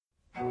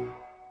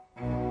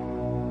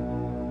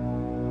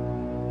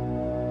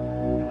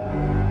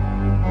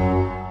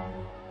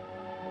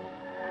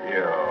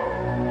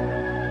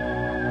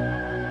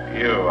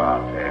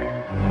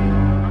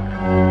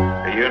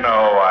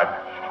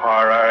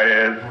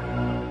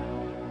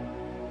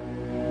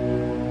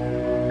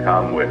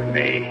Come with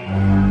me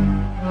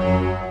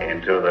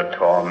into the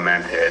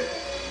tormented,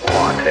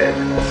 haunted,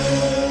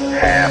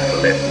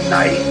 half-lit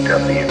night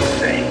of the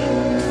insane.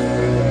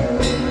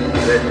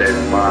 This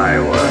is my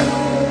world.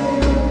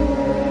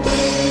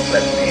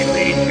 Let me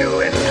lead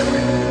you into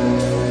it.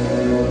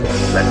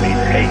 Let me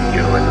take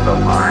you into the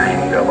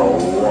mind of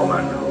a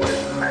woman who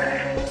is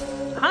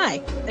mad.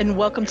 Hi, and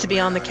welcome to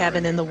Beyond the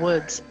Cabin in the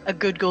Woods, a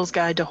good girl's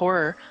guide to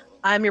horror.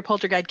 I'm your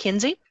polterguide,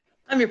 Kinsey.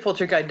 I'm your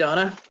polterguide,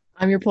 Donna.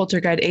 I'm your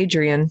polterguide,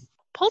 Adrian.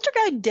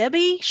 Polterguide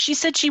Debbie, she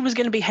said she was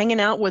going to be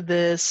hanging out with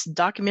this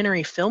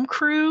documentary film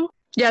crew.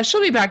 Yeah,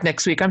 she'll be back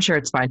next week. I'm sure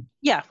it's fine.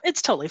 Yeah,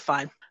 it's totally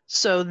fine.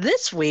 So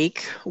this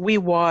week, we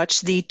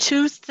watched the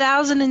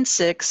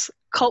 2006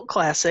 cult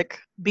classic,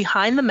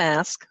 Behind the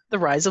Mask, The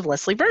Rise of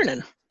Leslie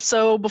Vernon.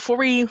 So before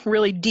we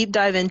really deep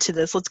dive into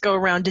this, let's go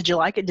around. Did you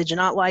like it? Did you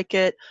not like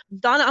it?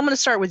 Donna, I'm going to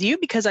start with you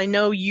because I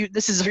know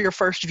this is your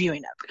first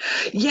viewing of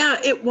it. Yeah,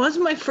 it was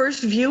my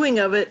first viewing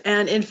of it.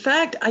 And in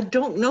fact, I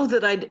don't know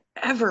that I'd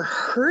ever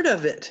heard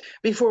of it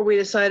before we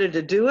decided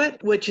to do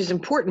it, which is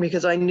important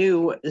because I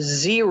knew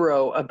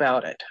zero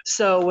about it.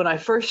 So when I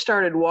first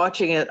started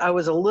watching it, I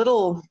was a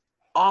little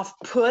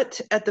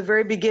off-put at the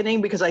very beginning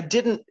because I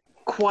didn't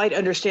quite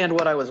understand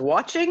what I was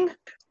watching.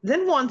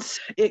 Then once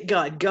it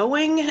got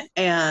going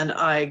and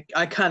I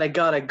kind of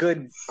got a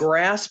good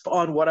grasp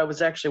on what I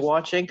was actually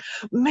watching,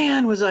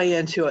 man, was I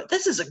into it.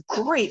 This is a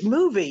great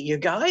movie, you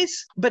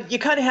guys. But you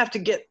kind of have to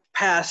get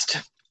past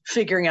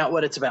figuring out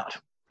what it's about.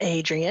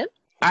 Adrian?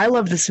 I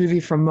love this movie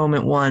from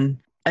moment one.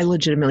 I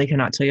legitimately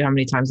cannot tell you how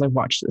many times I've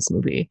watched this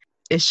movie.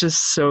 It's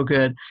just so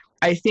good.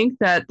 I think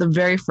that the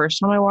very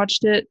first time I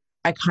watched it,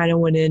 I kind of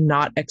went in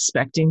not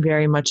expecting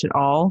very much at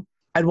all.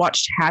 I'd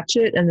watched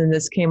Hatchet, and then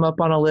this came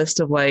up on a list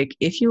of like,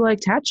 if you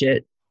liked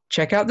Hatchet,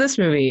 check out this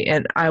movie.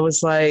 And I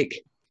was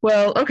like,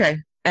 well, okay.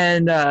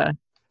 And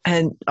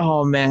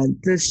oh man,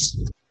 this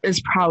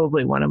is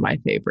probably one of my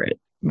favorite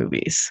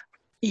movies.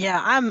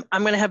 Yeah, I'm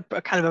going to have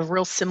a kind of a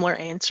real similar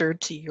answer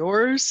to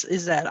yours,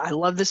 is that I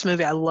love this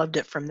movie. I loved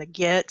it from the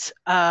get.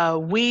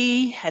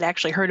 We had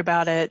actually heard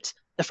about it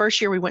the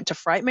first year we went to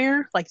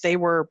Frightmare. Like, they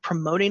were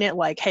promoting it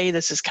like, hey,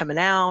 this is coming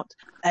out.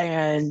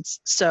 And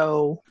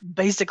so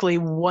basically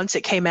once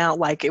it came out,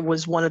 like, it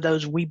was one of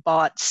those we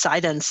bought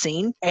sight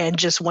unseen, and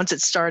just once it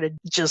started,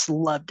 just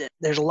loved it.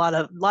 There's a lot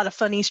of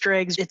fun Easter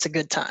eggs. It's a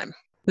good time.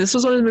 This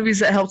was one of the movies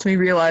that helped me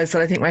realize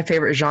that I think my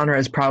favorite genre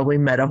is probably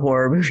meta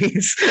horror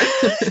movies.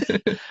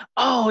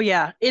 Oh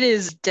yeah, it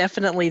is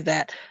definitely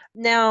that.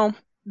 Now,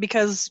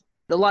 because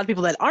a lot of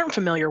people that aren't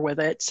familiar with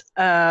it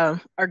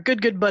are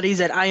good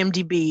buddies at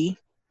IMDb.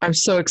 I'm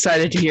so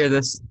excited to hear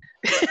this.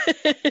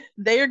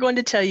 They are going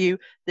to tell you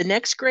the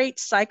next great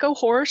psycho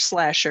horror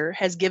slasher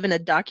has given a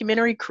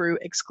documentary crew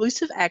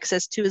exclusive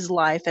access to his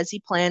life as he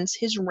plans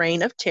his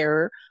reign of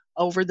terror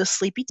over the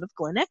sleepy of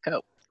Glen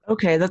Echo.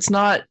 Okay, that's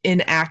not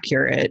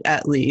inaccurate,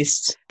 at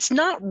least. It's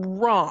not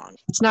wrong.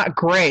 It's not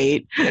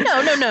great.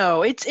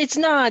 No. It's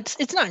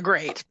not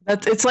great.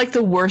 It's like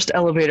the worst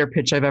elevator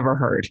pitch I've ever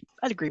heard.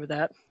 I'd agree with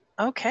that.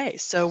 Okay,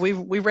 so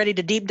we ready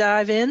to deep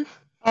dive in?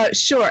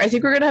 Sure. I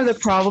think we're going to have the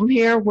problem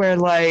here where,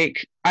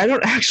 like, I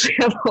don't actually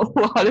have a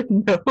lot of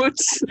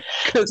notes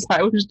because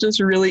I was just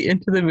really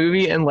into the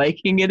movie and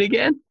liking it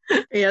again.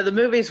 Yeah, the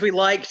movies we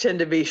like tend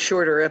to be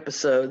shorter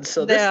episodes.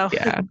 So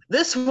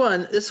this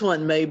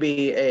one may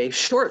be a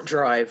short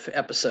drive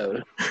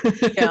episode.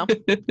 Yeah.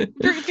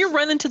 If you're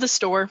running to the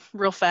store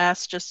real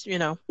fast, just,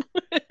 Yeah,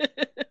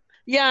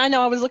 I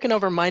know. I was looking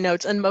over my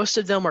notes, and most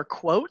of them are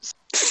quotes.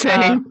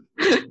 Same.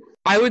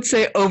 I would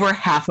say over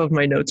half of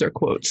my notes are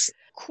quotes.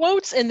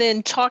 Quotes, and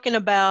then talking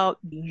about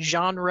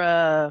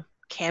genre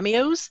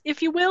cameos,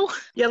 if you will.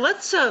 Yeah,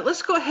 let's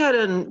go ahead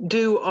and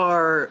do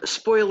our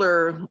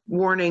spoiler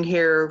warning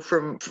here.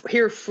 From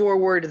here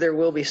forward, there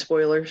will be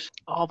spoilers.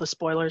 All the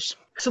spoilers.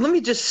 So let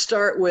me just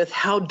start with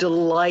how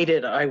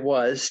delighted I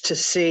was to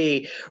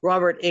see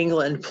Robert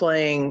Englund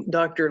playing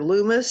Dr.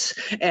 Loomis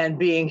and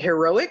being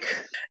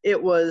heroic.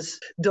 It was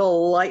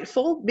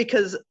delightful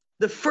because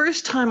the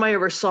first time I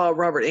ever saw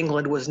Robert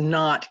Englund was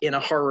not in a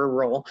horror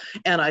role,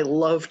 and I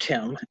loved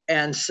him.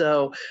 And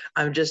so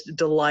I'm just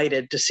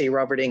delighted to see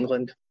Robert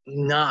Englund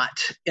not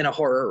in a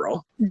horror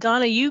role.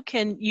 Donna, you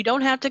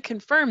don't have to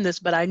confirm this,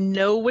 but I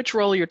know which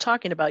role you're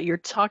talking about. You're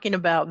talking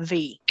about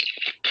V.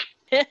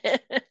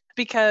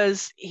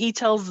 Because he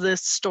tells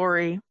this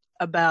story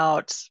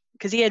about,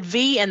 because he had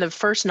V and the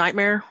first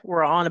Nightmare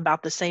were on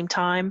about the same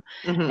time.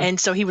 Mm-hmm. And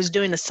so he was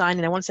doing a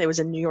signing, I want to say it was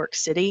in New York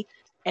City.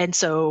 And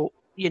so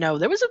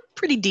there was a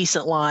pretty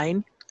decent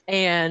line,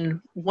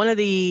 and one of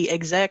the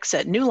execs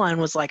at New Line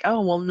was like, oh,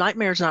 well,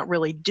 Nightmare's not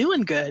really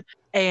doing good.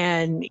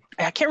 And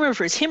I can't remember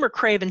if it was him or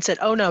Craven said,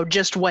 oh, no,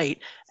 just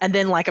wait. And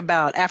then like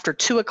about after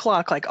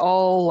 2:00, like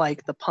all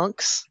like the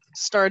punks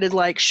started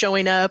like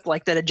showing up,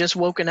 like that had just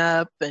woken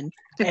up and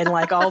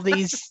like all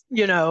these,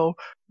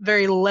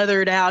 very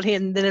leathered out.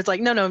 And then it's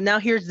like, no, now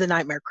here's the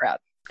Nightmare crowd.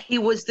 He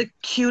was the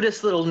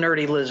cutest little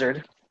nerdy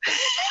lizard.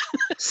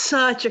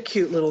 Such a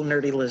cute little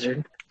nerdy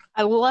lizard.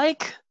 I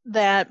like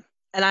that,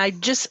 and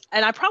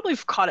I probably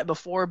caught it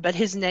before, but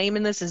his name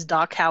in this is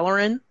Doc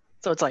Halloran.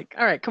 So it's like,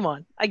 all right, come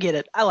on. I get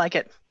it. I like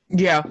it.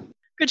 Yeah.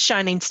 Good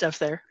Shining stuff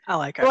there. I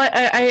like it. Well,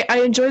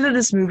 I enjoy that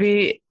this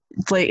movie,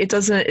 like,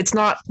 it's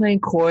not playing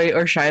coy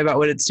or shy about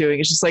what it's doing.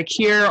 It's just like,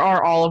 here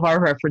are all of our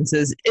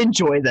references.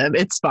 Enjoy them.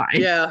 It's fine.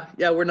 Yeah,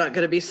 we're not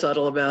going to be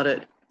subtle about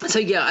it. So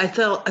yeah, I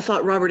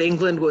thought Robert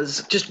Englund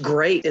was just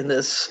great in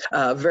this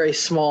very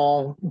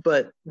small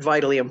but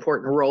vitally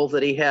important role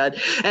that he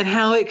had, and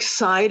how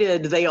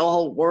excited they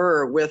all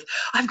were with,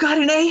 I've got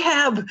an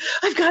Ahab.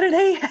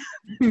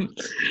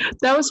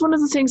 That was one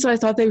of the things that I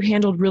thought they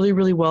handled really,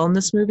 really well in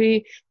this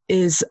movie,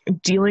 is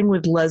dealing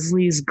with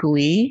Leslie's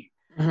glee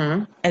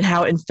and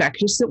how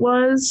infectious it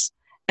was.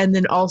 And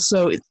then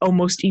also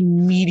almost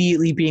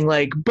immediately being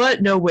like,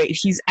 but no, wait,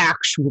 he's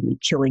actually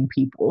killing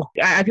people.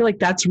 I feel like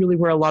that's really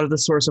where a lot of the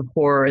source of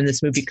horror in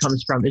this movie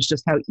comes from. It's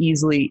just how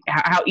easily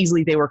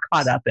they were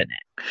caught up in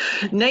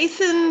it.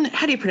 Nathan,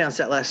 how do you pronounce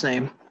that last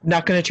name?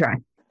 Not going to try.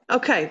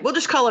 Okay, we'll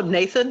just call him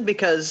Nathan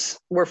because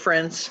we're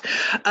friends.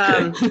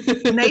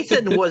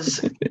 Nathan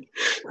was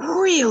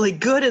really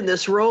good in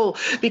this role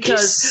because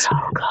He's so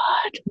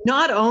good.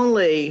 Not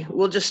only,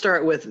 we'll just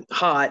start with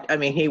hot. I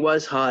mean, he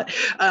was hot.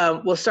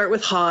 We'll start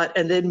with hot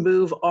and then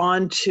move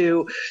on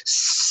to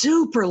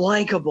super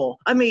likable.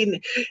 I mean,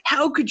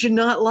 how could you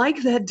not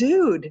like that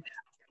dude?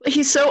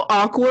 He's so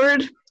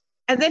awkward.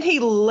 And then he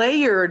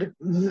layered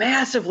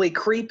massively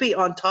creepy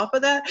on top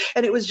of that.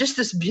 And it was just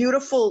this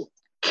beautiful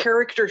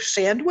character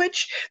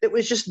sandwich that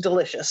was just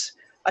delicious.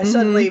 I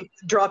suddenly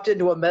dropped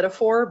into a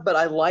metaphor, but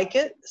I like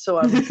it, so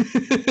I'm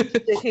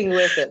sticking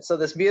with it. So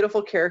this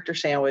beautiful character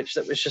sandwich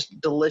that was just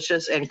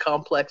delicious and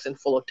complex and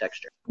full of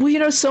texture.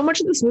 Well, so much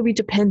of this movie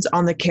depends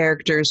on the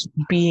characters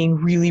being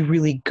really,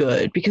 really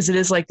good, because it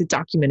is like the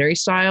documentary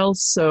style,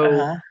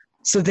 so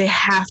they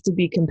have to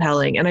be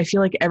compelling. And I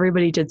feel like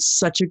everybody did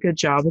such a good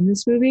job in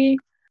this movie.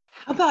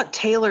 How about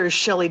Taylor's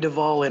Shelley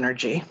Duvall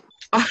energy?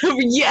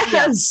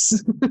 Yes!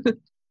 Yeah.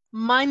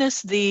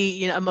 Minus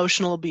the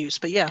emotional abuse,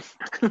 but yeah.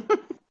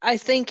 I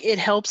think it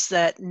helps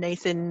that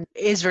Nathan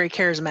is very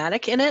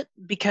charismatic in it,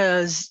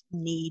 because you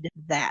need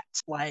that.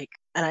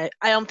 And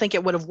I don't think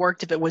it would have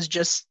worked if it was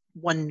just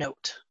one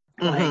note.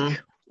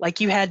 Like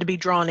you had to be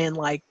drawn in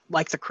like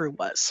the crew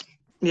was.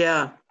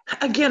 Yeah.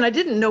 Again, I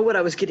didn't know what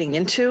I was getting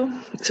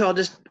into, so I'll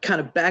just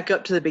kind of back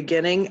up to the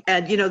beginning.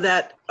 And,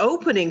 that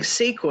opening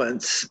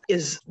sequence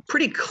is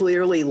pretty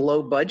clearly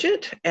low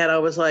budget. And I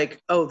was like,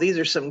 oh, these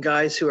are some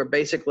guys who are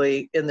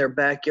basically in their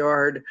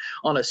backyard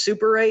on a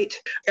Super 8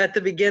 at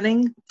the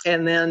beginning.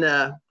 And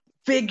then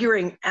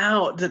figuring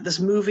out that this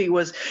movie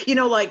was,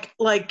 like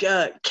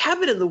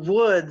Cabin in the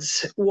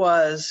Woods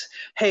was,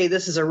 hey,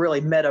 this is a really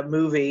meta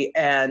movie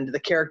and the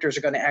characters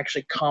are going to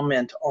actually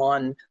comment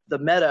on the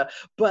meta.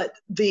 But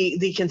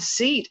the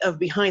conceit of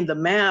Behind the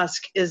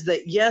Mask is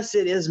that, yes,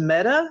 it is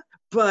meta,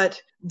 but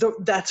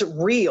that's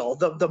real.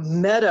 The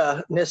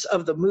meta-ness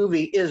of the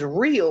movie is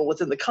real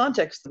within the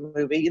context of the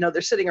movie.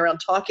 They're sitting around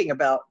talking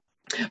about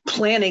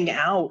planning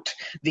out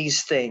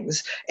these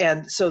things.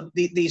 And so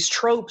these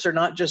tropes are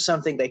not just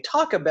something they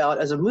talk about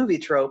as a movie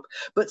trope,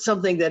 but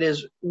something that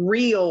is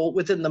real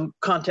within the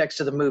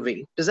context of the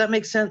movie. Does that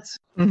make sense?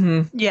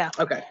 Mm-hmm. Yeah.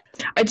 Okay.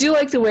 I do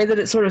like the way that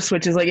it sort of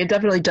switches. Like, it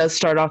definitely does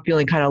start off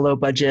feeling kind of low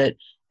budget.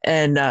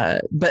 And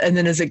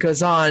then as it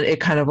goes on, it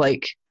kind of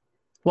like,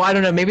 well, I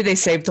don't know, maybe they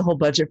saved the whole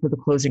budget for the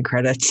closing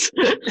credits.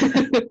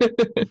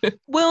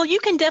 Well, you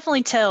can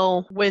definitely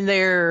tell when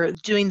they're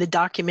doing the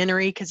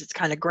documentary because it's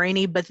kind of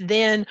grainy. But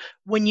then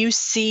when you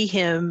see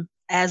him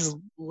as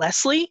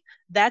Leslie,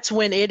 that's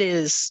when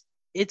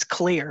it's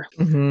clear.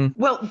 Mm-hmm.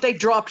 Well, they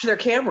dropped their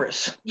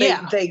cameras.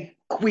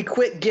 We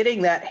quit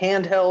getting that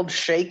handheld,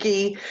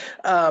 shaky,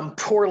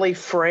 poorly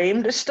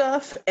framed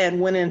stuff and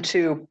went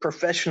into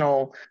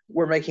professional,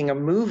 we're making a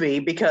movie,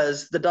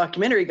 because the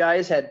documentary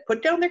guys had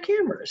put down their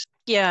cameras.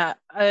 Yeah,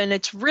 and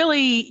it's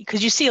really,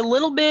 because you see a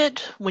little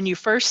bit when you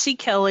first see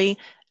Kelly,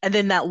 and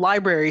then that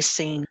library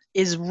scene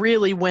is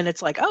really when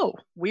it's like, oh,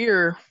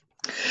 we're...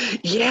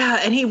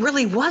 Yeah, and he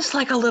really was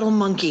like a little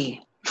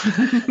monkey.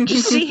 Did you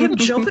see him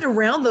jumping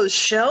around those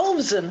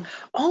shelves? And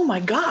oh my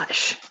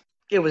gosh.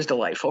 It was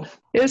delightful.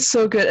 It was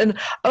so good. And,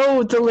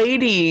 the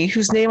lady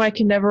whose name I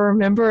can never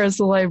remember as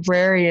the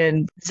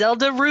librarian.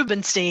 Zelda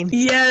Rubinstein.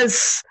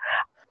 Yes.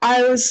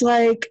 I was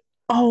like,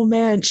 oh,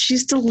 man,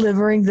 she's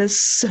delivering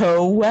this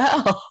so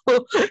well.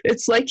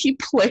 It's like he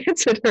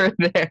planted her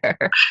there.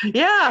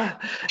 Yeah.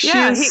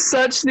 She's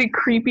such the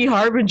creepy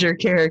Harbinger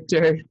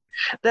character.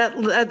 That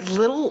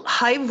little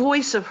high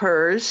voice of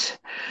hers.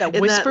 That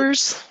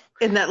whispers.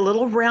 In that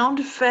little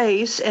round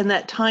face and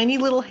that tiny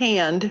little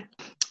hand.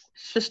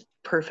 It's just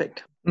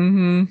perfect.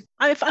 Mm-hmm.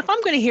 If I'm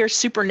going to hear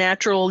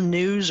supernatural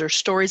news or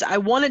stories, I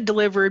want it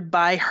delivered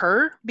by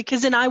her,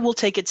 because then I will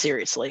take it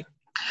seriously.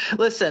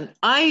 Listen,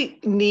 I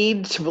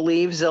need to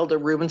believe Zelda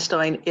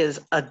Rubinstein is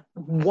a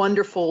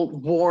wonderful,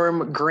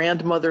 warm,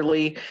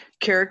 grandmotherly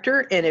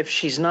character, and if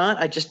she's not,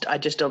 I just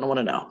don't want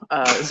to know.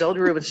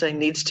 Zelda Rubinstein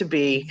needs to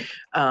be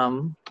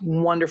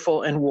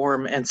wonderful and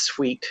warm and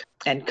sweet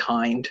and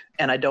kind,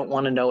 and I don't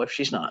want to know if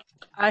she's not.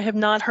 I have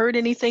not heard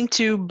anything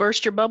to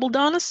burst your bubble,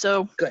 Donna,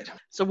 so Good.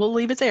 so we'll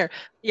leave it there.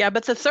 Yeah,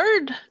 but the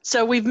third,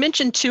 so we've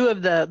mentioned two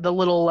of the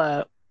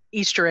little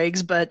Easter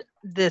eggs, but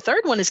the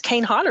third one is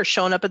Kane Hodder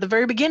showing up at the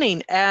very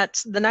beginning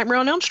at the Nightmare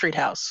on Elm Street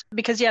house.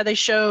 Because, yeah, they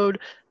showed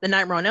the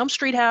Nightmare on Elm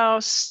Street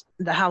house,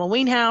 the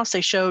Halloween house,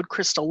 they showed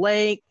Crystal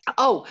Lake.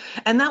 Oh,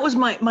 and that was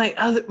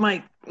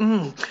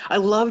I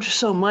loved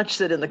so much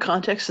that in the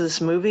context of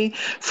this movie,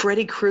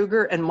 Freddy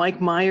Krueger and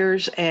Mike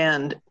Myers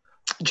and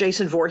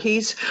Jason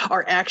Voorhees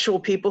are actual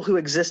people who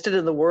existed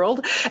in the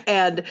world.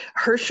 And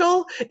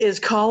Herschel is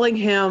calling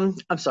him,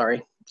 I'm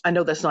sorry, I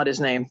know that's not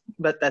his name,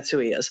 but that's who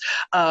he is.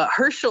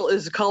 Herschel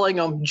is calling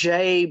him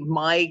Jay,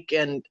 Mike,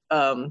 and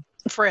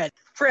Fred.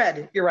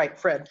 Fred, you're right,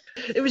 Fred.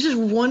 It was just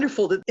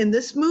wonderful that in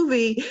this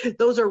movie,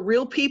 those are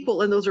real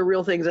people and those are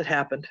real things that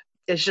happened.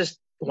 It's just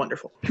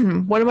wonderful.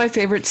 One of my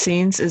favorite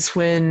scenes is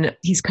when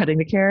he's cutting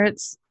the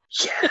carrots.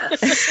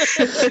 Yes.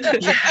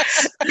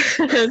 Yes.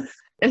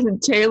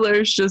 And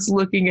Taylor's just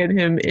looking at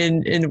him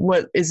in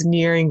what is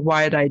nearing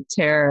wide-eyed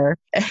terror.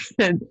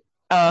 And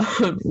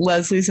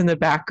Leslie's in the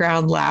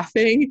background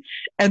laughing.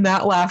 And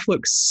that laugh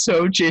looks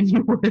so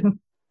genuine.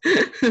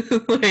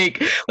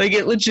 like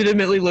it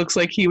legitimately looks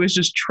like he was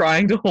just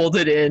trying to hold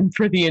it in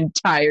for the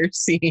entire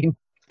scene.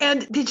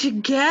 And did you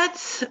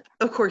get,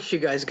 of course you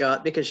guys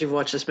got, because you've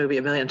watched this movie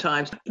a million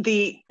times,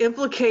 the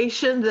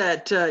implication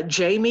that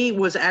Jamie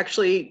was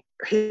actually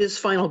his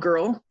final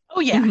girl?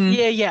 Oh, yeah.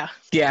 Mm-hmm.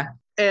 Yeah.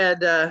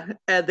 And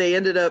they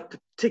ended up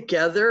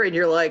together, and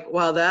you're like,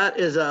 wow, that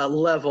is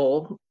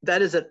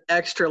an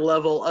extra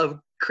level of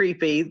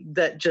creepy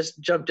that just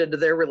jumped into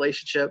their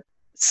relationship.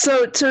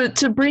 So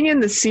to bring in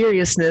the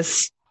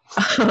seriousness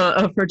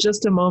for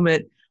just a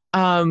moment,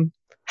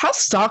 how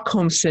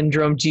Stockholm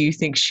Syndrome do you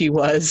think she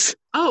was?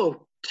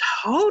 Oh,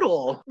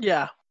 total.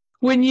 Yeah.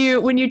 When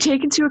you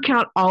take into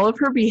account all of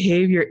her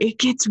behavior, it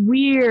gets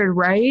weird,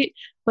 right?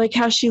 Like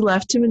how she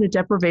left him in a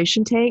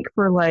deprivation tank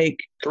for like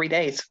 3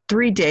 days.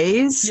 3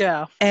 days.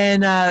 Yeah.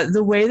 And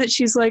the way that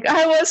she's like,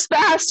 I was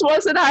fast,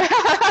 wasn't I?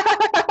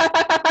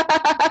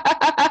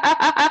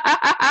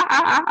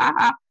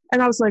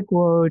 And I was like,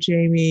 whoa,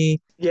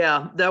 Jamie.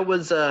 Yeah, that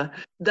was a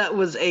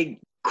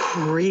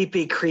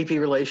creepy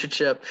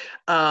relationship.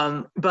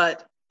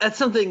 But that's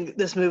something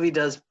this movie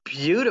does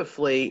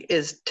beautifully,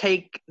 is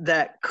take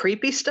that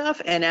creepy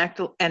stuff and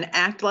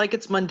act like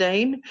it's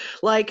mundane.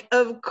 Like,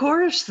 of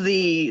course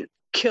the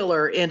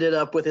killer ended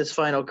up with his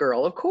final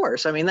girl. Of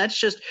course. I mean, that's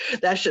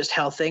just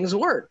how things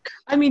work.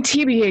 I mean,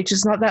 TBH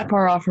is not that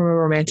far off from a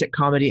romantic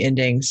comedy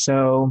ending,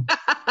 so.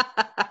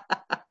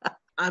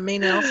 I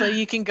mean, also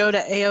you can go to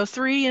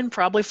AO3 and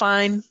probably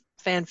find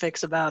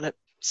fanfics about it.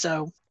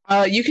 So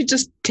you could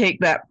just take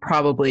that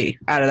probably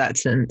out of that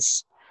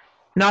sentence.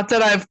 Not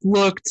that I've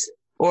looked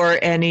or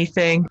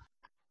anything.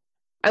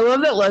 I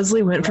love that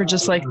Leslie went for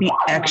just like the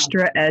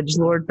extra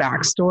edgelord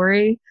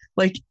backstory.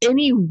 Like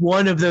any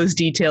one of those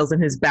details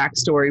in his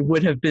backstory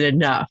would have been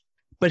enough.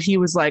 But he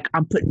was like,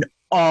 I'm putting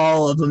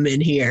all of them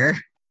in here.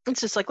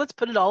 it's just like, let's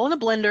put it all in a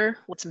blender.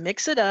 Let's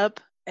mix it up.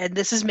 And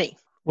this is me.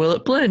 Will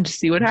it blend?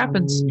 See what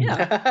happens.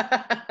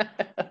 Yeah.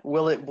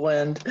 Will it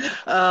blend?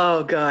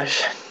 Oh,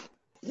 gosh.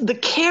 The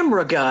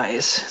camera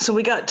guys. So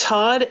we got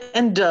Todd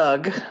and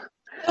Doug.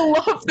 I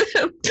love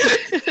them.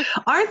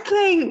 Aren't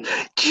they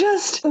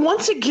just,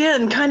 once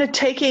again, kind of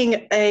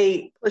taking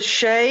a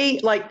cliche?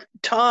 Like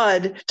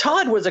Todd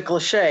was a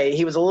cliche.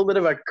 He was a little bit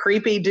of a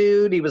creepy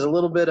dude. He was a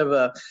little bit of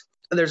a,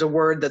 there's a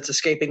word that's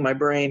escaping my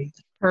brain.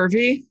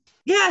 Pervy?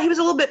 Yeah, he was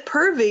a little bit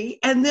pervy.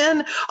 And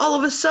then all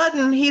of a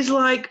sudden he's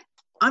like,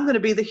 I'm going to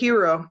be the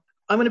hero.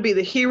 I'm going to be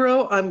the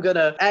hero. I'm going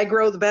to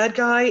aggro the bad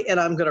guy, and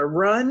I'm going to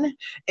run,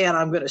 and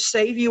I'm going to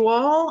save you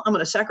all. I'm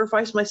going to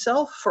sacrifice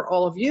myself for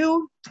all of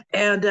you.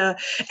 And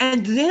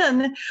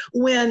then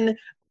when,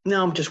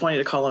 no, I'm just wanting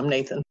to call him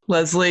Nathan.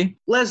 Leslie.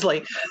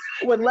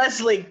 When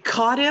Leslie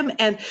caught him,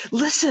 and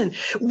listen,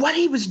 what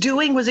he was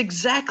doing was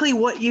exactly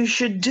what you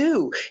should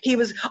do. He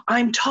was,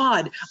 I'm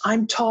Todd.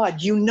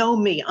 You know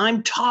me.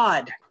 I'm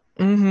Todd.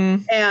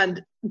 Mm-hmm.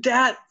 And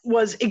that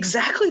was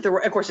exactly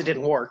of course it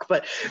didn't work,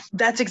 but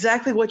that's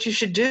exactly what you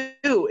should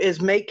do, is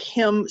make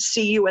him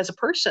see you as a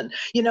person.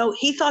 You know,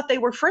 he thought they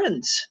were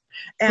friends,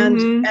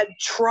 and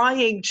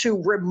trying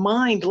to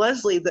remind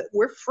Leslie that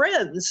we're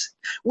friends.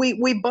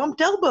 We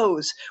bumped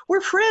elbows.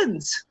 We're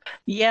friends.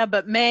 Yeah,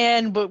 but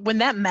man, when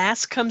that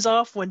mask comes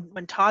off,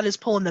 when Todd is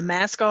pulling the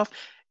mask off,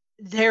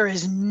 there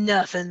is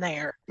nothing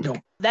there. No.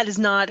 That is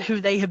not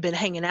who they have been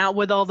hanging out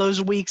with all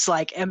those weeks.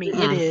 Like, I mean,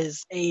 it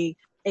is a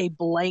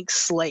blank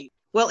slate.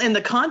 Well, in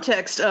the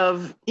context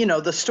of, you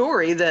know, the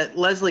story that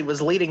Leslie was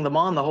leading them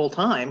on the whole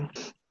time.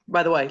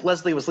 By the way,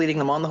 Leslie was leading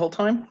them on the whole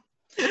time.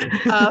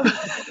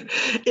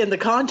 In the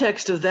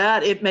context of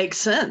that, it makes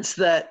sense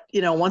that,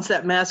 you know, once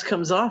that mask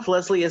comes off,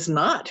 Leslie is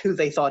not who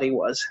they thought he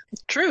was.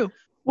 True.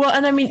 Well,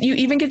 and I mean, you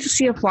even get to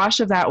see a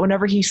flash of that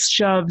whenever he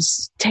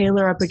shoves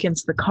Taylor up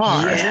against the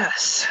car.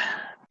 Yes.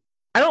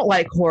 I don't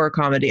like horror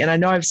comedy, and I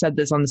know I've said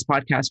this on this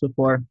podcast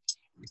before.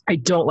 I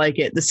don't like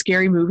it. The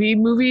scary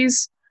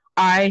movies,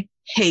 I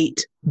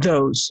hate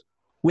those.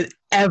 with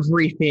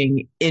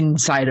everything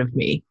inside of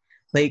me.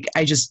 Like,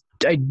 I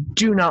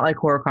do not like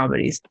horror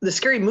comedies. The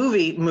Scary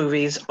Movie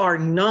movies are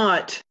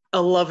not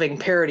a loving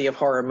parody of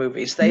horror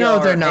movies. They're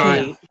not.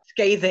 A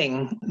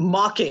scathing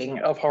mocking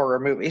of horror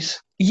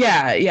movies.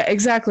 Yeah,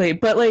 exactly.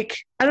 But like,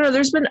 I don't know,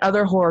 there's been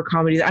other horror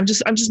comedies. I'm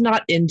just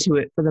not into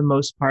it for the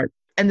most part.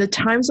 And the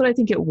times that I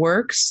think it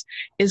works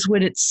is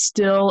when it's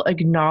still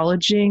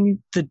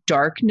acknowledging the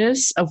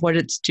darkness of what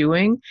it's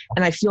doing.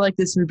 And I feel like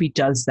this movie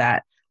does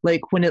that.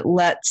 Like when it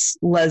lets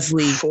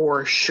Leslie...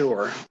 For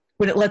sure.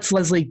 When it lets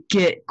Leslie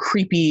get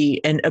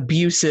creepy and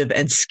abusive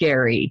and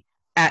scary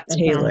at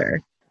Taylor.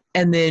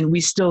 And then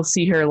we still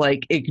see her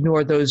like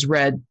ignore those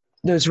red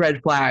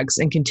flags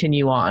and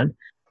continue on.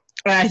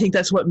 And I think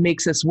that's what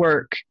makes this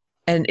work.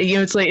 And you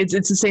know, it's like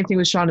it's the same thing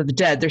with Shaun of the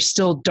Dead. There's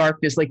still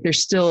darkness, like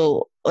there's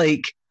still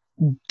like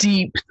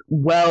deep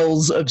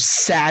wells of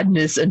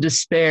sadness and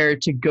despair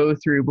to go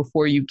through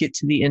before you get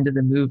to the end of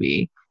the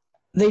movie.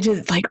 They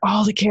did, like,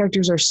 all the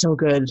characters are so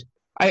good.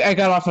 I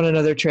got off on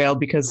another trail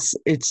because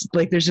it's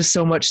like there's just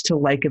so much to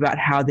like about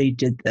how they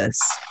did this.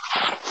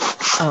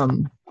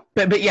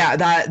 But yeah,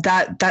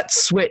 that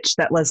switch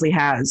that Leslie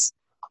has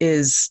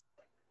is,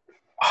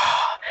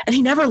 and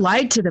he never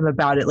lied to them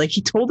about it. Like,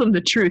 he told them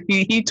the truth.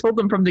 He told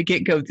them from the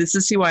get-go, this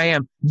is who I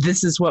am.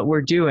 This is what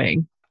we're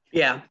doing.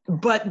 Yeah.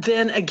 But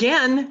then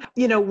again,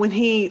 you know, when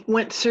he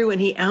went through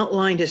and he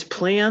outlined his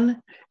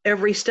plan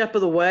every step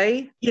of the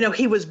way, you know,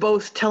 he was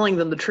both telling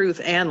them the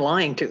truth and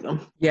lying to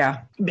them. Yeah.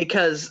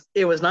 Because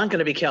it was not going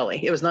to be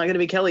Kelly. It was not going to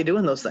be Kelly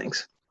doing those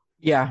things.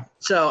 Yeah.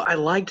 So I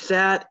liked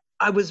that.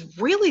 I was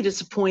really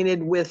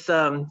disappointed with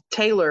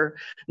Taylor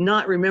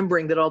not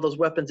remembering that all those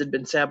weapons had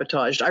been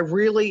sabotaged. I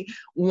really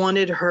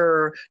wanted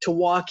her to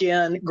walk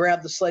in,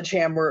 grab the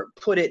sledgehammer,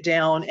 put it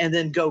down, and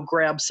then go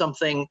grab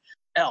something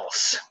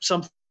else,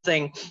 something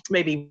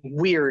maybe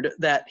weird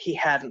that he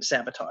hadn't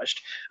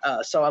sabotaged.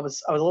 So I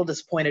was a little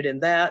disappointed in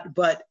that.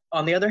 But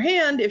on the other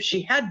hand, if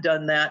she had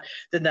done that,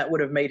 then that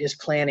would have made his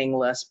planning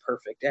less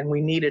perfect. And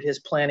we needed his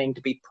planning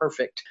to be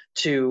perfect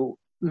to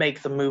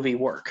make the movie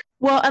work.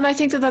 Well, and I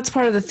think that that's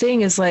part of the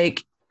thing is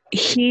like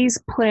he's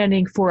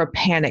planning for a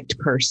panicked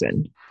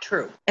person.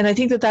 True. And I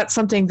think that that's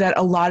something that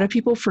a lot of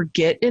people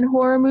forget in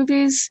horror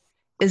movies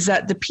is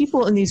that the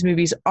people in these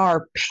movies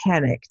are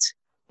panicked.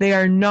 They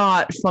are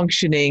not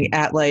functioning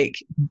at like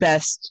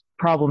best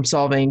problem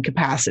solving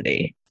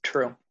capacity.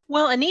 True.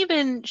 Well, and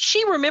even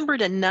she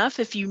remembered enough.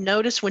 If you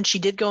notice when she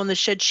did go in the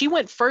shed, she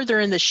went further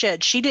in the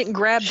shed. She didn't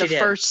grab the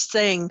first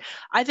thing.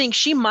 I think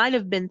she might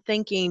have been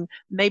thinking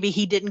maybe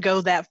he didn't go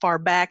that far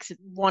back,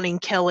 wanting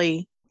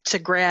Kelly to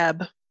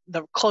grab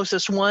the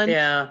closest one.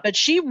 Yeah. But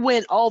she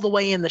went all the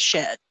way in the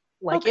shed.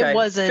 Like, okay, it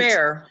wasn't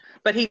fair.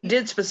 But he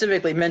did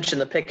specifically mention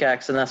the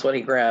pickaxe, and that's what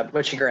she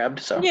grabbed.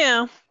 So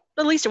yeah,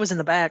 at least it was in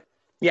the back.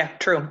 Yeah,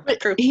 true.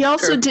 But true. He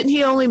also true. didn't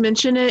he only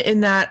mention it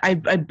in that I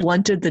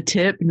blunted the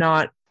tip,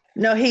 not.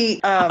 No, he.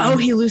 The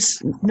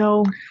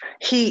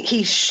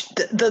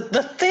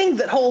thing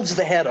that holds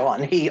the head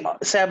on. He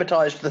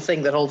sabotaged the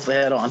thing that holds the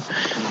head on.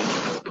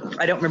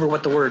 I don't remember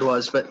what the word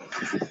was, but.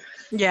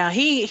 Yeah,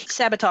 he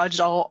sabotaged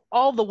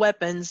all the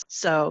weapons.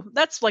 So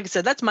that's, like I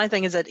said, that's my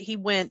thing is that she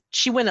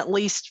went at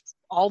least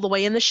all the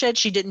way in the shed.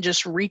 She didn't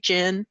just reach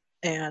in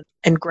and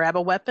grab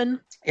a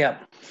weapon. Yeah.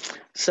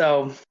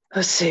 So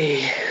let's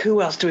see.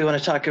 Who else do we want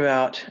to talk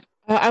about?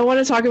 I want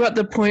to talk about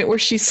the point where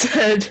she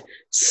said,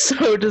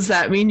 so does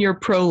that mean you're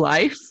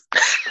pro-life?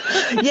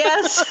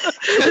 Yes.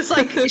 It's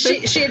like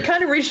she had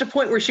kind of reached a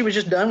point where she was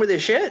just done with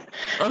his shit.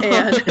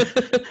 And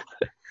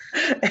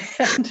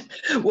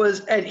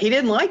he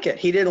didn't like it.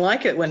 He didn't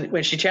like it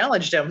when she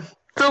challenged him.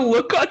 The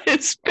look on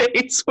his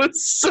face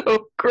was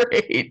so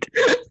great.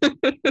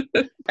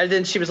 And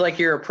then she was like,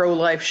 you're a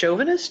pro-life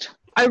chauvinist?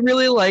 I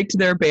really liked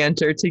their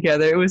banter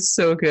together. It was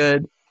so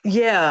good.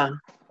 Yeah.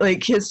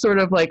 Like his sort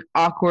of like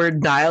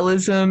awkward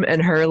nihilism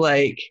and her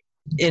like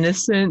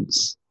innocent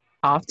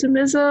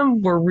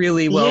optimism were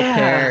really well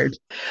paired.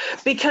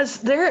 Because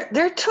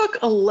there took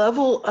a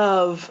level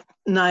of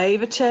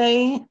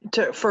naivete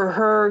for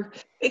her.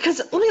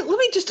 Because let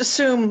me just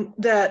assume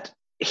that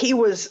he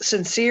was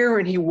sincere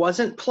and he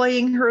wasn't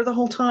playing her the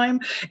whole time.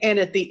 And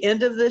at the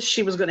end of this,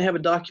 she was going to have a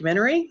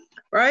documentary,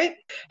 right?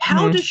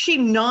 How does she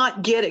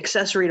not get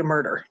accessory to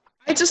murder?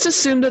 I just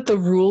assumed that the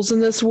rules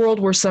in this world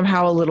were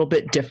somehow a little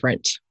bit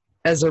different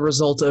as a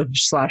result of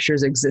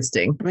slashers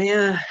existing.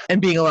 Yeah. And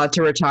being allowed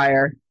to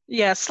retire.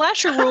 Yeah,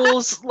 slasher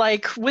rules,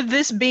 like with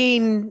this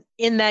being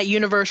in that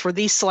universe where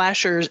these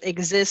slashers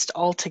exist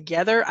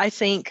altogether, I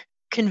think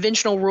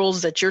conventional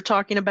rules that you're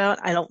talking about,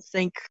 I don't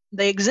think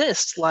they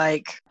exist.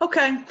 Like,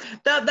 okay,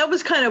 that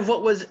was kind of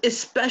what was,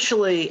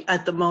 especially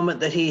at the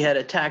moment that he had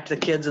attacked the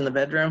kids in the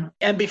bedroom.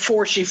 And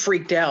before she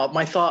freaked out,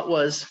 my thought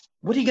was,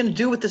 what are you going to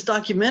do with this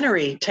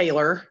documentary,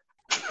 Taylor?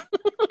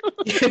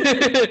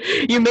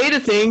 You made a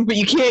thing, but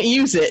you can't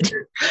use it.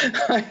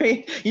 I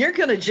mean, you're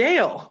going to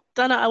jail.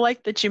 Donna, I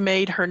like that you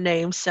made her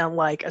name sound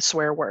like a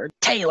swear word.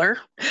 Taylor.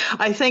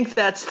 I think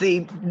that's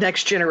the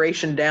next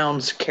generation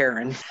down's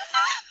Karen.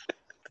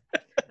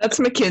 That's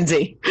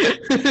Mackenzie.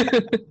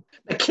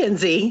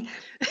 Mackenzie.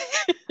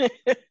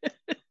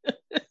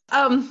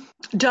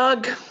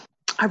 Doug.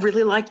 I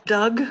really like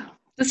Doug.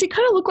 Does he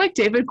kind of look like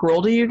David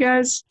Grohl to you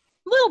guys?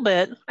 A little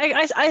bit.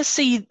 I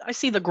see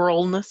the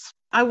girlness.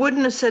 I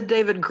wouldn't have said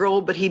David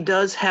Grohl, but he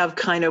does have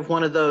kind of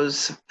one of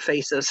those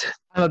faces.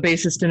 I'm a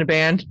bassist in a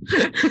band.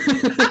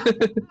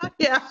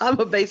 Yeah, I'm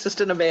a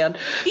bassist in a band.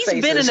 He's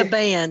been in a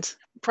band,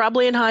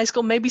 probably in high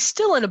school, maybe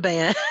still in a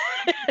band.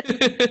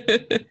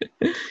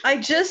 I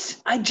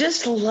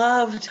just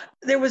loved,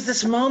 there was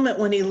this moment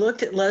when he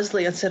looked at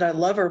Leslie and said, "I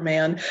love her,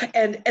 man."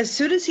 And as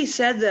soon as he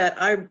said that,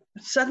 I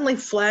suddenly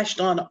flashed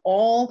on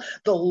all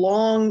the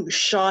long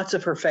shots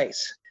of her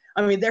face.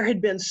 I mean, there had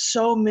been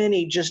so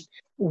many just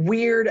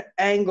weird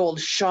angled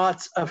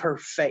shots of her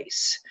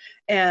face.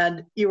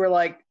 And you were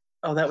like,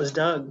 oh, that was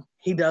Doug.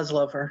 He does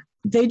love her.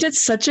 They did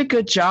such a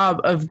good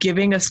job of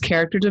giving us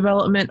character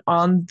development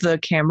on the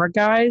camera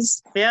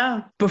guys.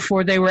 Yeah.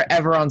 Before they were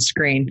ever on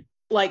screen.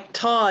 Like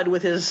Todd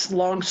with his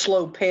long,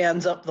 slow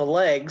pans up the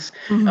legs.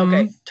 Mm-hmm.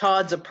 Okay,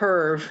 Todd's a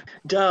perv.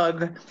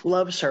 Doug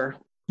loves her.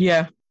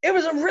 Yeah. It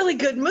was a really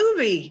good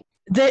movie.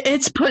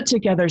 It's put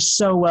together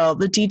so well.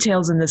 The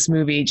details in this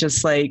movie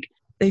just like,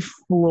 they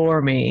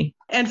floor me.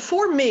 And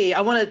for me,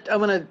 I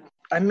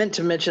meant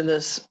to mention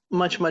this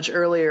much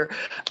earlier.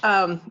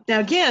 Now,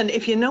 again,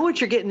 if you know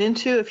what you're getting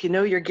into, if you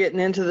know you're getting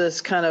into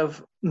this kind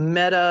of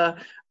meta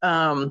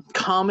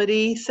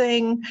comedy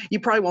thing, you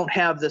probably won't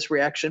have this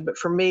reaction. But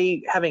for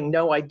me, having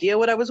no idea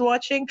what I was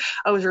watching,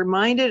 I was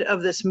reminded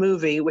of this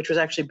movie, which was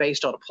actually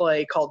based on a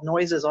play called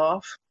Noises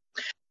Off.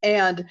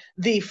 And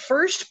the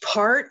first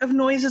part of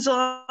Noises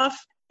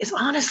Off is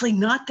honestly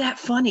not that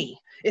funny.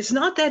 It's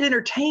not that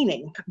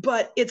entertaining,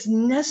 but it's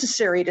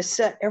necessary to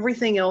set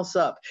everything else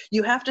up.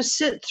 You have to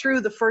sit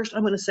through the first,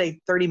 I'm going to say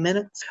 30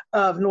 minutes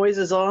of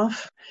Noises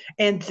Off,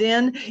 and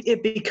then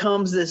it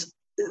becomes this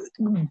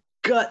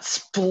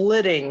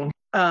gut-splitting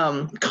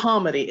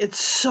comedy. It's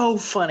so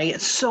funny.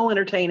 It's so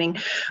entertaining.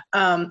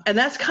 And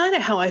that's kind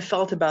of how I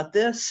felt about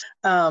this,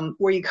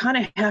 where you kind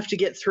of have to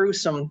get through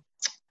some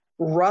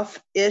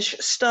rough-ish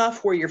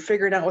stuff where you're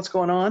figuring out what's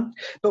going on.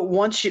 But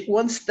once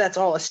that's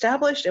all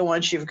established, and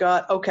once you've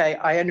got, okay,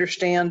 I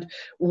understand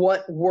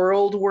what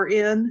world we're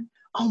in,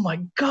 oh my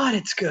God,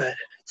 it's good.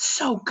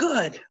 So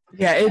good.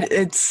 Yeah,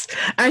 it's.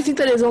 I think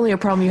that is only a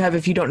problem you have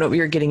if you don't know what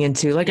you're getting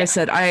into. Like I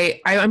said,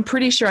 I'm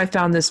pretty sure I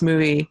found this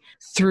movie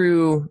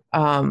through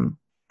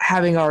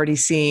having already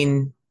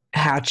seen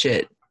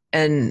Hatchet,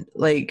 and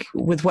like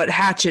with what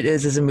Hatchet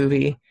is as a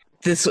movie.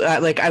 This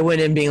like I went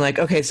in being like,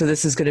 okay, so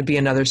this is going to be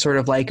another sort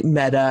of like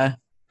meta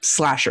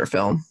slasher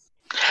film.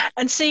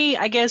 And see,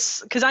 I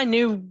guess because I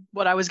knew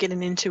what I was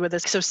getting into with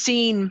this, so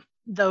seeing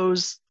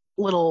those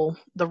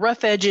the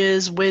rough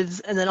edges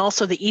and then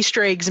also the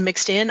Easter eggs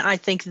mixed in, I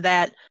think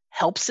that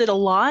helps it a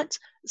lot.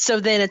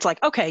 So then it's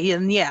like, okay,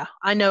 and yeah,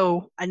 I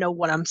know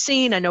what I'm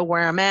seeing, I know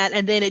where I'm at,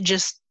 and then it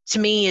just, to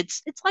me,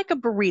 it's like a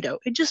burrito.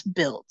 It just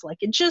builds. Like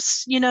it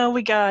just,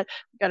 we got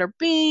our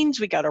beans,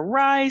 we got our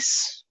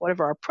rice,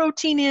 whatever our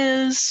protein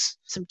is,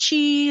 some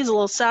cheese, a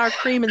little sour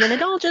cream, and then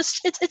it all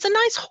just, it's a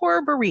nice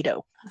horror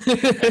burrito.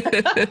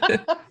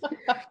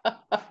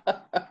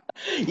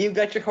 You've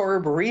got your horror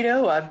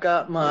burrito. I've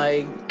got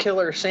my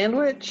killer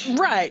sandwich.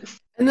 Right.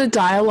 And the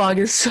dialogue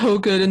is so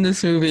good in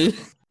this movie.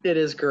 It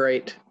is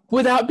great.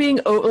 Without being,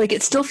 like,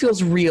 it still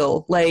feels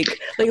real. Like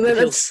it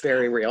feels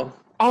very real.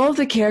 All of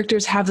the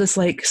characters have this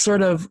like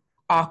sort of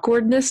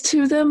awkwardness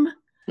to them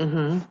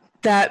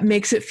that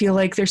makes it feel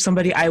like there's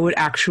somebody I would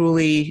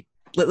actually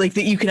like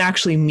that you can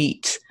actually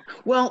meet.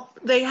 Well,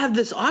 they have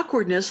this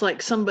awkwardness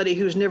like somebody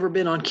who's never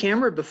been on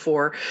camera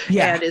before.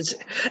 Yeah. And it's,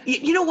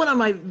 one of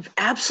my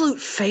absolute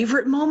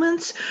favorite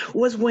moments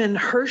was when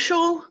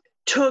Herschel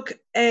took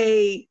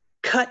a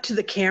cut to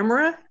the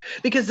camera,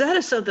 because that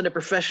is something a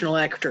professional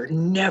actor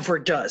never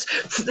does.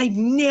 They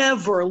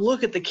never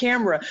look at the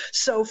camera.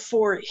 So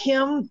for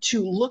him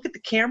to look at the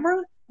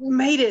camera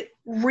made it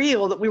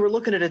real that we were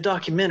looking at a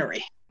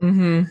documentary.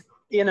 Mm-hmm.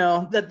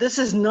 That this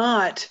is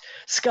not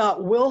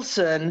Scott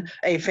Wilson,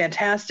 a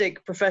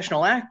fantastic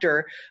professional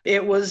actor.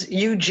 It was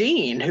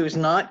Eugene, who's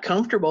not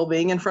comfortable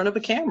being in front of a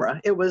camera.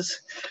 It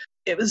was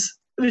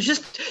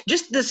just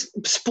this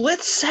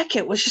split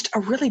second was just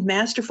a really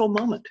masterful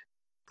moment.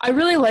 I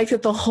really like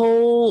that the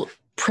whole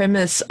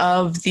premise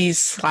of these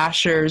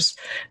slashers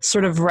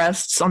sort of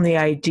rests on the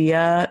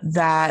idea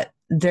that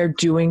they're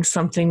doing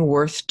something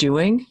worth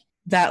doing.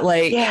 That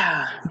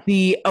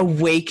the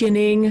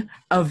awakening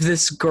of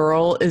this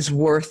girl is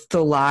worth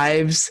the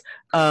lives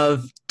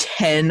of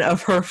 10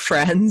 of her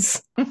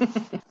friends.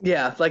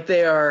 Yeah, like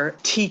they are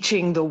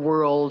teaching the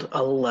world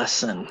a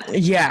lesson.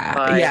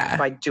 Yeah,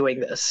 by doing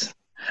this.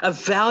 A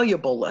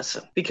valuable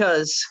lesson,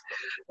 because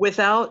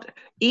without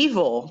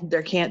evil,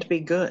 there can't be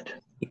good.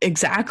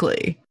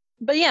 Exactly.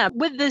 But yeah,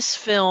 with this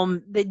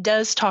film, it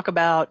does talk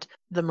about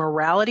the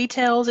morality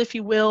tales, if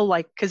you will,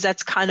 like, because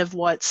that's kind of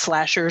what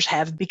slashers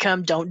have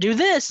become. Don't do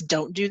this,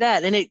 don't do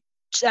that. And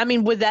I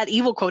mean, with that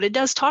evil quote, it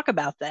does talk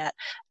about that.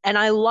 And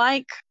I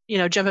like,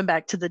 jumping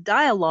back to the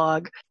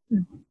dialogue,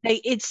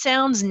 it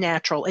sounds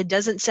natural. It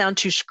doesn't sound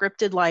too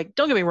scripted. Like,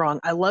 don't get me wrong,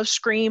 I love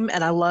Scream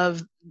and I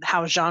love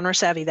how genre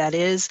savvy that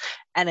is.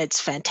 And it's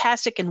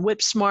fantastic and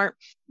whip smart,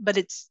 but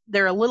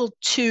they're a little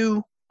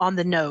too on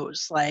the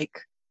nose.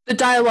 Like, the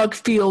dialogue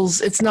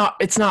feels it's not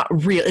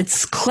real.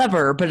 It's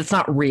clever, but it's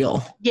not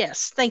real.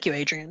 Yes. Thank you,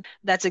 Adrian.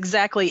 That's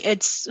exactly.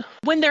 It's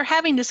when they're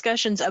having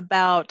discussions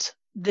about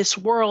this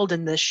world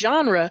and this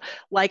genre,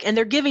 and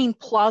they're giving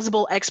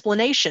plausible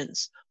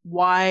explanations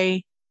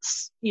why,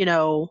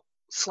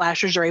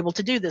 slashers are able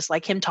to do this,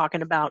 like him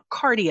talking about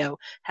cardio,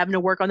 having to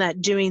work on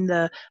that, doing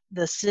the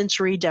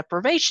sensory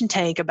deprivation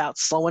tank, about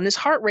slowing his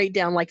heart rate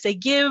down. Like, they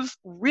give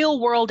real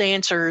world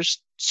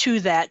answers to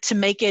that to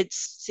make it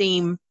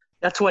seem.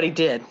 That's what he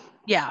did.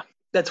 Yeah.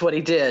 That's what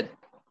he did.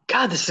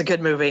 God, this is a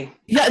good movie.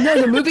 Yeah, no,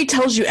 the movie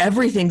tells you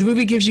everything. The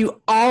movie gives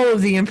you all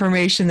of the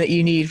information that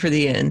you need for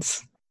the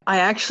ends. I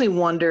actually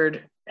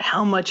wondered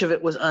how much of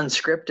it was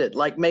unscripted.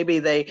 Like, maybe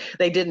they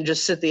didn't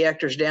just sit the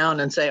actors down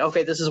and say,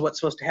 okay, this is what's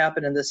supposed to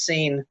happen in this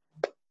scene.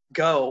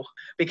 Go.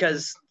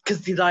 Because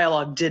the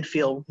dialogue did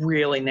feel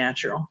really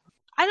natural.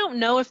 I don't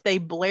know if they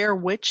Blair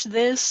Witch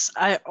this,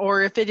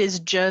 or if it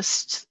is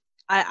just,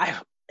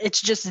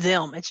 it's just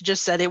them. It's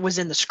just that it was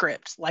in the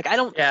script. Like, I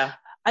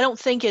don't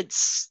think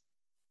it's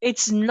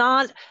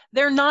not,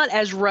 they're not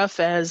as rough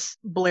as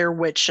Blair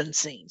Witch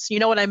scenes. You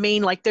know what I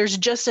mean? Like, there's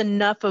just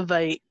enough of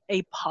a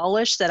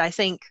polish that I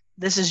think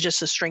this is just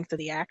the strength of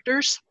the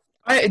actors.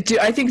 I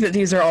think that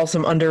these are all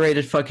some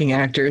underrated fucking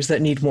actors that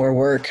need more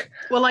work.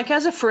 Well, like,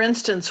 for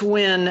instance,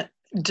 when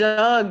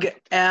Doug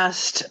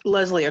asked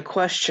Leslie a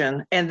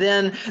question, and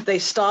then they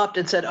stopped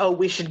and said, oh,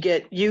 we should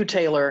get you,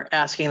 Taylor,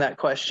 asking that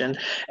question.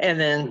 And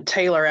then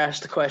Taylor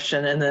asked the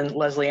question, and then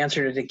Leslie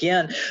answered it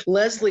again.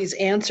 Leslie's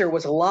answer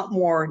was a lot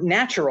more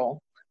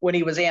natural when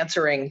he was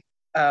answering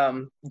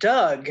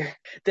Doug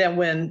than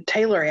when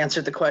Taylor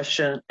asked the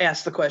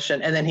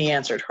question, and then he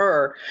answered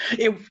her.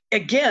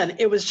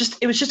 It was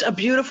just a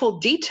beautiful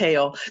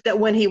detail that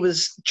when he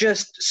was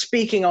just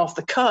speaking off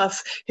the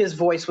cuff, his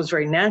voice was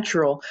very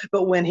natural.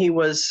 But when he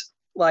was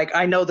like,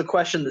 I know the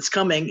question that's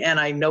coming and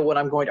I know what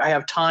I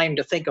have time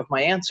to think of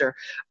my answer,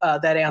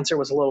 that answer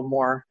was a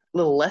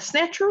little less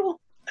natural.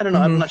 I don't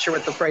know. I'm not sure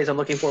what the phrase I'm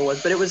looking for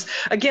was, but it was,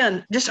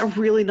 again, just a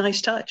really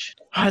nice touch.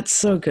 Oh, it's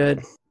so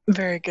good.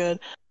 Very good.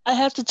 I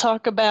have to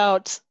talk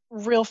about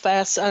real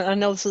fast. I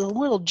know this is a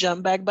little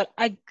jump back, but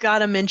I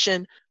gotta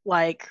mention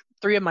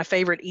 3 of my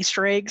favorite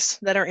Easter eggs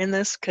that are in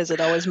this, because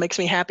it always makes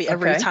me happy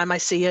every time I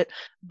see it.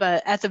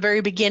 But at the very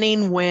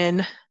beginning,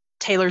 when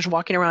Taylor's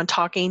walking around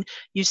talking,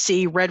 you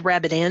see Red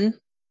Rabbit Inn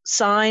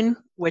sign,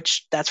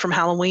 which that's from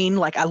Halloween.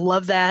 Like, I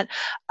love that.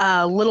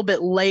 A little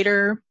bit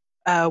later,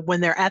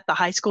 when they're at the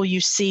high school,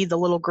 you see the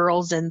little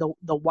girls in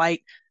the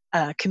white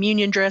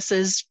communion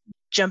dresses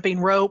jumping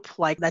rope,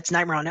 like that's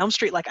Nightmare on Elm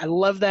Street. Like, I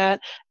love that.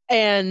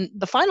 And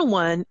the final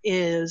one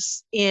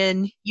is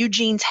in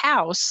Eugene's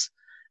house.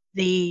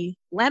 The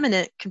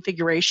laminate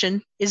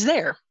configuration is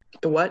there.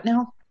 The what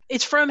now?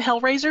 It's from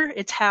Hellraiser.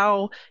 It's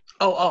how.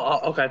 Oh,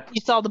 okay. You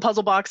saw the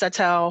puzzle box. That's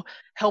how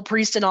Hell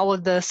Priest and all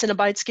of the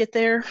Cenobites get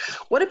there.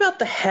 What about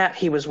the hat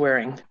he was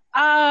wearing?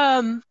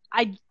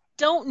 I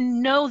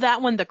don't know that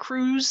one. The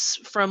Cruise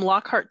from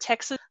Lockhart,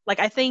 Texas.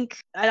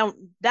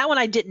 That one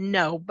I didn't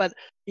know, but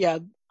yeah.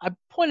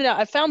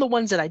 I found the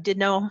ones that I did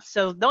know.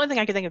 So the only thing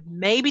I could think of,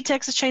 maybe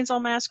Texas Chainsaw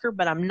Massacre,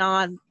 but I'm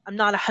not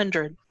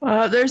 100.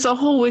 There's a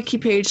whole wiki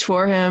page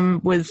for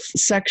him with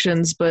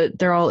sections, but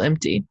they're all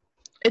empty.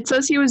 It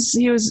says he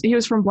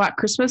was from Black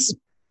Christmas.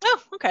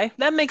 Oh, okay.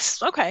 That makes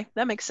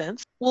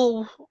sense.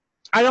 Well,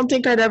 I don't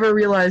think I'd ever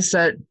realized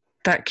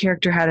that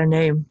character had a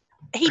name.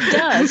 He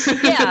does.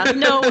 Yeah.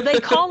 No,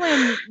 they call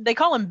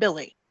him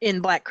Billy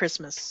in Black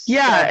Christmas.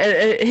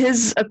 Yeah,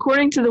 so.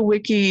 According to the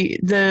wiki,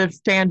 the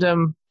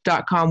fandom.com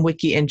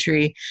wiki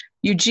entry,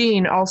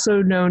 Eugene,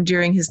 also known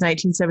during his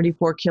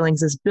 1974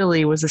 killings as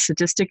Billy, was a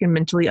sadistic and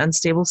mentally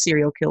unstable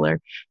serial killer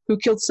who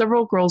killed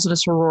several girls in a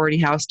sorority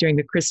house during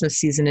the Christmas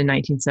season in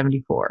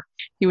 1974.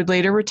 He would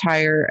later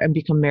retire and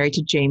become married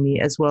to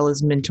Jamie, as well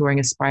as mentoring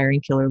aspiring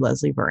killer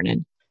Leslie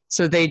Vernon.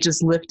 So they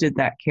just lifted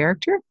that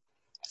character.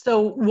 So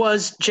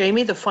was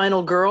Jamie the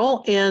final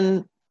girl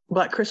in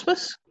Black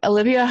Christmas?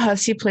 Olivia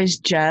Hussey plays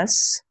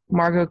Jess.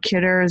 Margot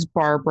Kidder is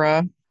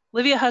Barbara.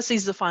 Olivia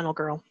Hussey's the final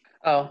girl.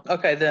 Oh,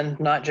 okay, then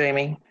not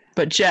Jamie.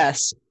 But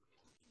Jess.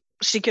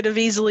 She could have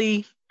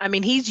easily,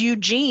 he's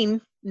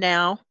Eugene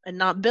now and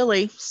not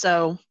Billy,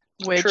 so,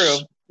 which, true.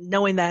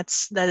 Knowing that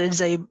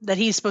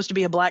he's supposed to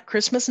be a Black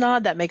Christmas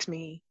nod, that makes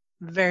me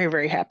very,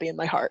 very happy in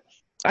my heart.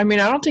 I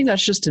don't think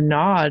that's just a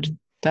nod.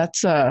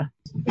 That's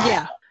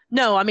Yeah.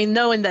 No,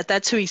 knowing that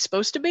that's who he's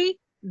supposed to be,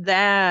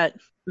 that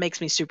makes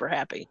me super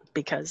happy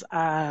because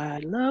I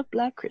love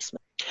Black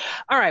Christmas.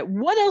 All right,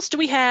 what else do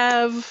we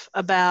have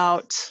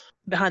about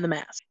Behind the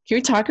Mask? Can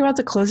we talk about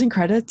the closing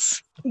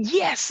credits?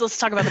 Yes, let's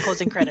talk about the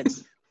closing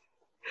credits.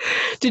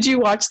 Did you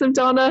watch them,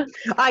 Donna?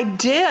 I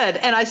did.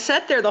 And I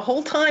sat there the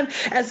whole time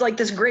as like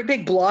this great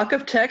big block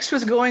of text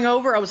was going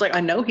over. I was like, I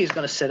know he's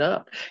going to sit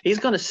up. He's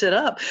going to sit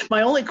up.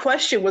 My only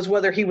question was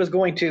whether he was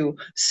going to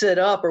sit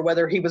up or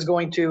whether he was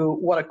going to,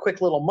 what a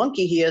quick little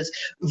monkey he is,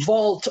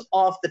 vault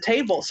off the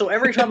table. So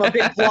every time a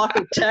big block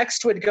of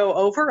text would go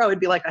over, I would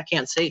be like, I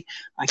can't see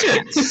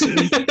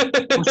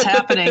what's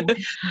happening.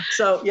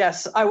 So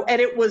yes,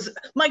 and it was,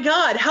 my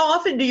God, how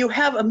often do you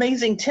have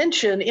amazing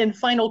tension in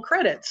final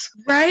credits?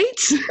 Right?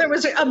 There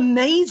was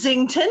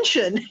amazing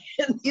tension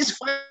in these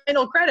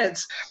final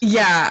credits.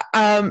 Yeah.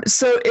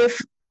 So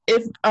if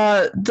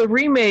the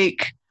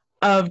remake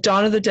of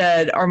Dawn of the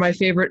Dead are my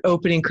favorite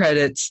opening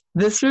credits,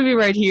 this movie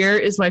right here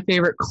is my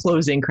favorite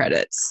closing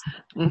credits.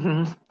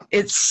 Mm-hmm.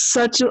 It's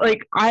such a,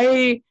 like,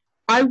 I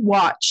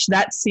watch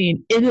that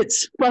scene in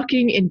its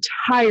fucking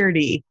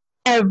entirety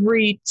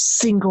every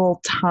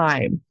single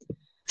time.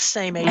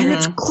 Same age. And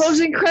it's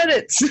closing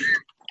credits.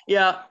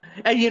 Yeah.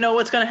 And you know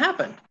what's going to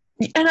happen.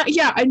 And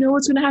I know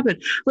what's going to happen.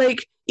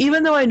 Like,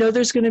 even though I know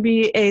there's going to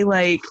be a,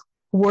 like,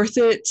 worth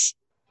it,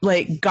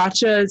 like,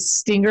 gotcha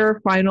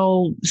stinger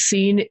final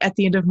scene at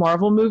the end of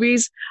Marvel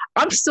movies,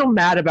 I'm still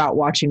mad about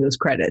watching those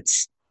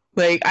credits.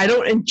 Like, I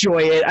don't enjoy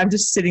it. I'm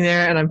just sitting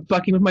there and I'm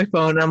fucking with my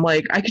phone. And I'm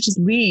like, I could just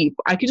leave.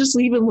 I could just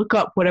leave and look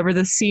up whatever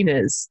the scene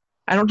is.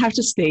 I don't have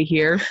to stay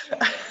here.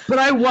 But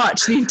I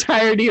watch the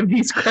entirety of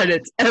these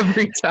credits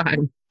every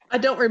time. I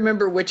don't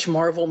remember which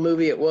Marvel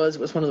movie it was.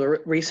 It was one of the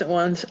recent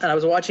ones. And I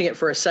was watching it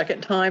for a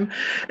second time.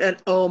 And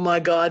oh my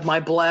God, my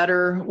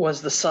bladder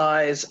was the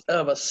size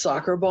of a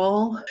soccer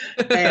ball.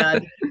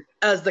 And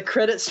as the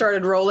credits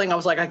started rolling, I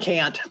was like, I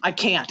can't.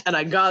 And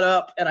I got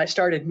up and I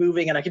started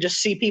moving and I could just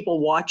see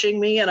people watching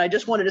me. And I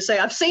just wanted to say,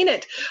 I've seen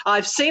it.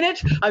 I've seen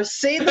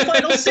the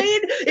final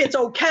scene. It's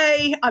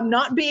okay. I'm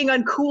not being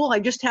uncool. I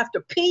just have to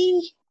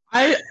pee.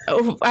 I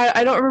don't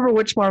remember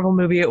which Marvel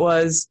movie it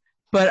was,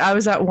 but I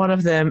was at one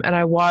of them and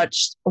I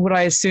watched what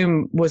I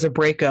assume was a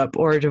breakup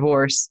or a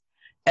divorce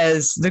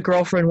as the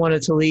girlfriend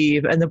wanted to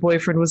leave and the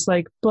boyfriend was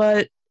like,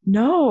 but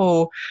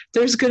no,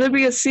 there's going to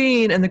be a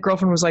scene. And the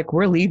girlfriend was like,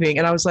 we're leaving.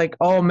 And I was like,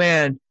 oh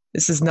man,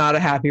 this is not a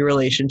happy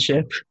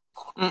relationship.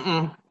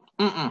 Well,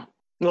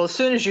 as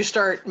soon as you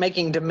start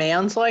making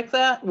demands like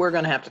that, we're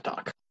going to have to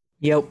talk.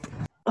 Yep.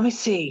 Let me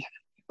see.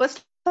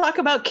 Let's talk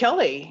about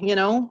Kelly. You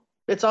know,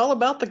 it's all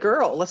about the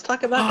girl. Let's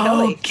talk about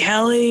Kelly.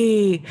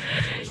 Kelly.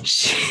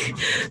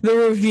 The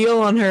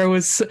reveal on her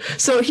was...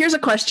 So here's a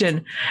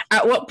question.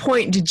 At what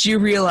point did you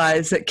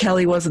realize that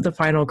Kelly wasn't the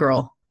final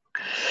girl?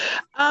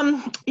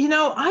 You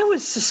know, I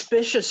was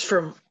suspicious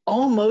from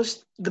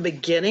almost the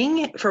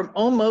beginning, from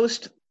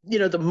almost, you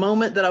know, the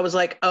moment that I was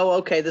like, oh,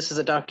 okay, this is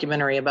a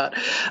documentary about,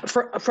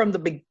 from the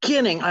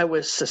beginning, I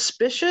was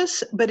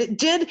suspicious, but it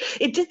did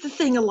the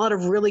thing a lot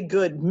of really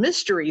good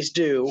mysteries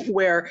do,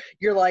 where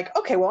you're like,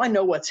 okay, well, I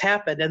know what's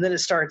happened. And then it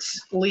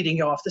starts leading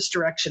you off this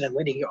direction and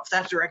leading you off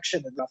that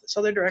direction and off this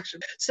other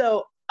direction.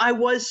 So I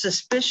was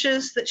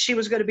suspicious that she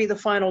was going to be the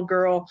final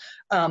girl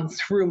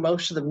through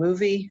most of the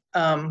movie.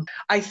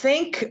 I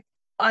think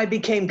I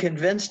became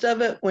convinced of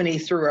it when he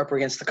threw her up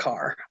against the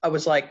car. I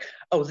was like,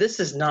 oh,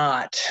 this is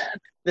not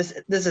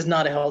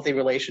a healthy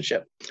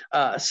relationship.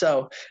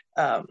 So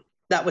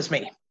that was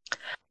me.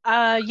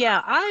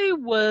 Yeah, I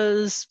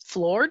was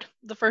floored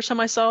the first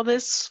time I saw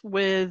this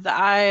with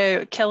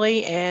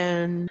Kelly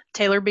and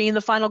Taylor being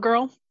the final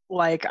girl.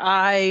 Like,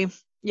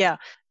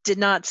 did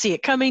not see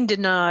it coming, did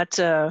not,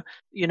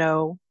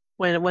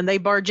 when they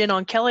barge in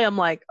on Kelly, I'm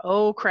like,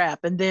 oh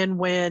crap. And then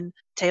when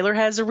Taylor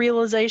has a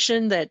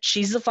realization that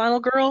she's the final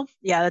girl,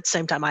 yeah, at the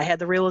same time I had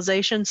the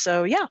realization.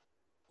 So yeah.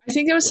 I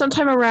think it was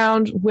sometime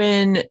around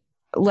when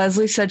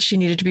Leslie said she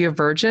needed to be a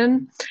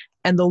virgin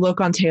and the look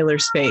on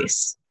Taylor's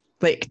face,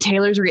 like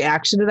Taylor's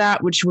reaction to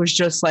that, which was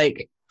just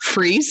like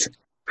freeze.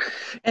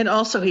 And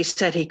also he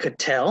said he could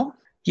tell.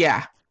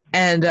 Yeah.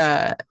 And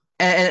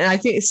I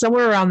think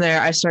somewhere around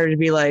there, I started to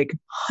be like,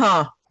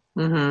 huh.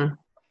 Mm-hmm.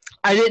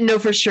 I didn't know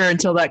for sure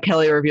until that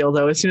Kelly reveal,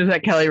 though. As soon as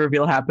that Kelly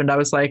reveal happened, I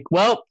was like,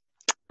 well,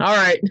 all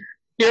right,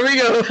 here we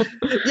go.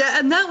 Yeah,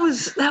 and that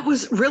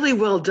was really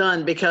well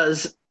done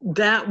because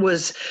that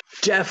was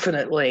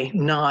definitely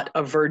not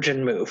a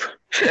virgin move.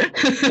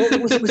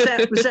 Was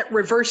that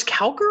reverse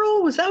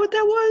cowgirl? Was that what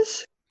that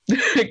was?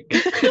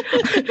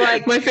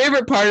 Like, my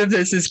favorite part of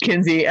this is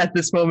Kinsey at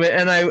this moment,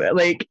 and I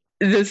like...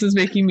 This is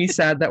making me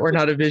sad that we're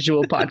not a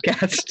visual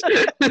podcast.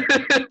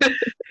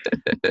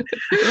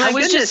 My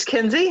goodness,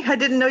 Kinsey, I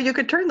didn't know you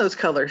could turn those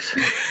colors.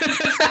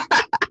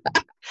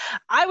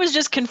 I was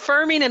just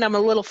confirming, and I'm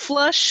a little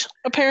flush,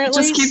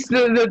 apparently. Just keeps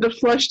the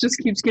flush just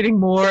keeps getting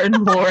more and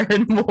more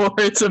and more.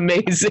 It's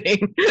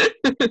amazing.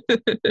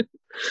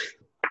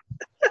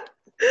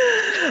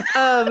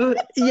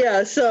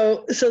 Yeah,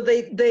 so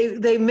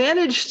they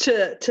managed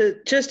to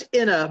just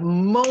in a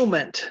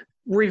moment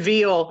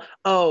reveal,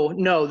 oh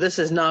no, this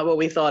is not what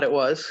we thought it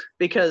was,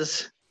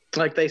 because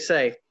like they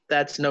say,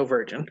 that's no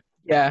virgin.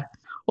 Yeah.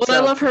 Well, I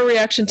love her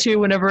reaction too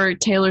whenever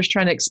Taylor's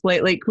trying to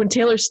explain, like when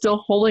Taylor's still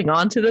holding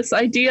on to this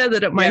idea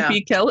that it might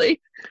be Kelly.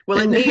 Well,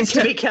 it needs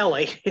to be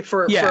Kelly.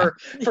 For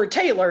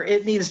Taylor,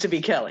 it needs to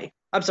be Kelly.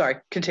 I'm sorry,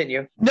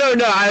 continue. No,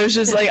 I was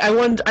just like, I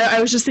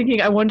was just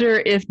thinking, I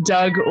wonder if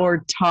Doug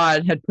or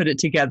Todd had put it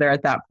together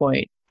at that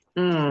point.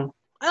 I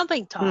don't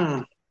think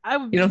Todd.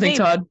 You don't think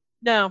Todd?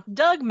 No,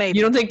 Doug maybe.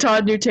 You don't think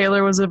Todd knew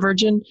Taylor was a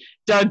virgin?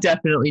 Doug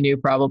definitely knew,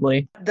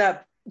 probably.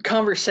 That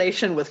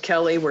conversation with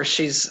Kelly where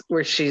she's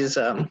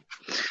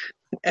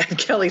and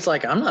Kelly's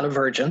like, I'm not a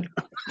virgin.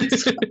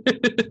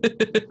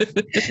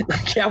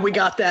 Yeah, we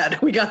got that,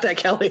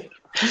 Kelly.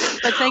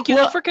 But thank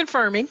you for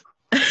confirming.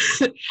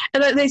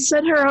 And they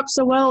set her up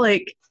so well.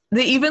 Like,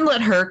 they even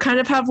let her kind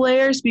of have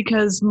layers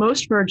because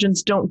most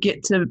virgins don't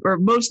get to, or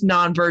most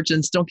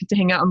non-virgins don't get to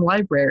hang out in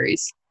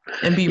libraries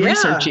and be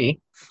researchy.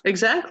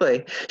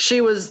 Exactly.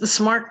 She was the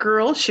smart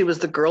girl. She was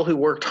the girl who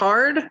worked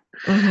hard.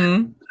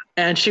 Mm-hmm.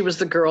 And she was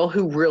the girl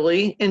who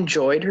really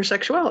enjoyed her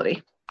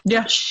sexuality.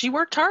 Yeah. She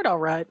worked hard, all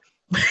right.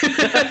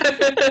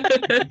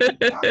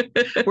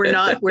 We're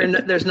not,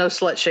 there's no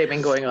slut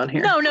shaming going on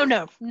here. No.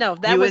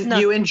 That was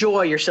not. You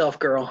enjoy yourself,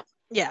 girl.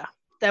 Yeah.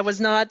 That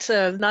was not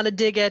a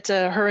dig at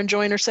her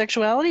enjoying her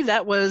sexuality.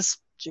 That was,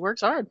 she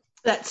works hard.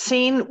 That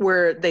scene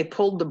where they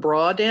pulled the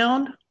bra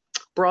down,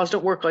 bras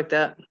don't work like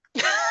that.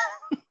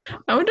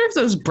 I wonder if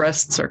those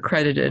breasts are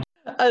credited.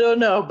 I don't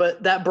know,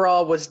 but that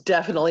bra was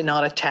definitely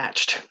not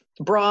attached.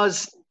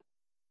 Bras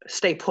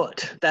stay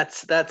put.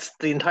 That's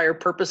the entire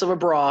purpose of a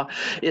bra,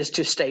 is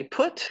to stay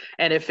put.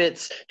 And if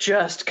it's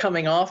just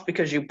coming off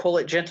because you pull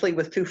it gently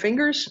with 2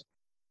 fingers,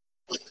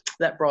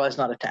 that bra is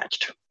not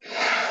attached.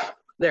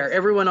 There,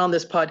 everyone on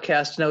this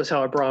podcast knows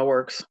how a bra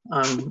works.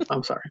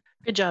 I'm sorry.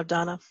 Good job,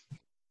 Donna.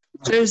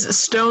 There's a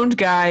stoned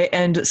guy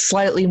and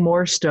slightly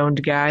more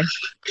stoned guy.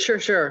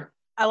 Sure.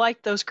 I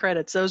like those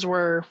credits. Those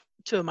were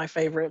 2 of my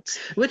favorites.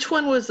 Which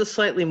one was the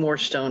slightly more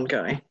stoned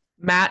guy?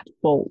 Matt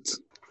Bolt.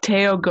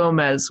 Teo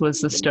Gomez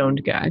was the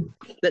stoned guy.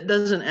 That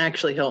doesn't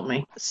actually help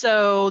me.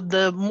 So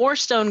the more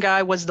stoned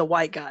guy was the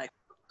white guy.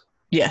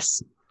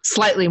 Yes.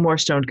 Slightly more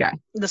stoned guy.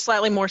 The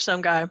slightly more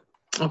stoned guy.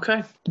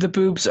 Okay. The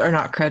boobs are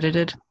not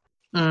credited.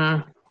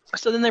 So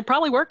then they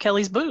probably were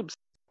Kelly's boobs.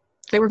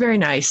 They were very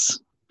nice.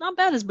 Not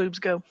bad as boobs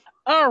go.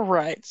 All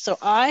right. So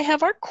I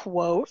have our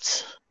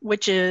quote,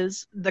 which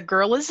is, "The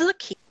girl is the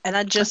key." And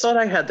I thought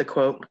I had the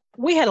quote.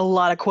 We had a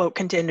lot of quote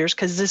contenders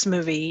because this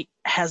movie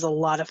has a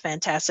lot of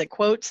fantastic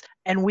quotes,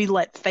 and we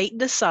let fate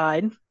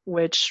decide,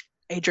 which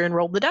Adrian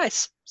rolled the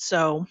dice.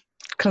 So,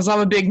 because I'm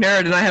a big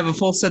nerd and I have a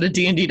full set of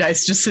D&D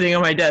dice just sitting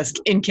on my desk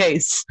in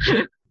case.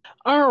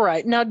 All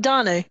right. Now,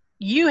 Donna,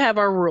 you have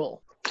our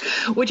rule.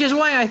 Which is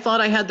why I thought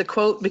I had the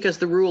quote, because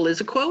the rule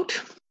is a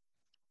quote.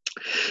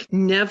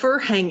 Never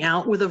hang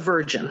out with a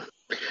virgin.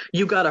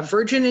 You got a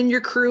virgin in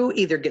your crew,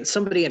 either get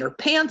somebody in her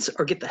pants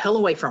or get the hell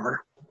away from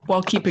her.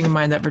 While keeping in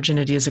mind that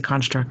virginity is a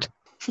construct.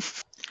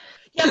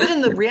 Yeah, but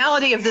in the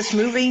reality of this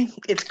movie,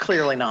 it's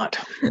clearly not.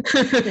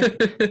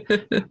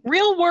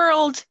 Real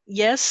world,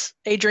 yes,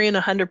 Adrian,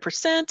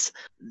 100%.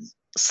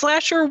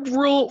 Slasher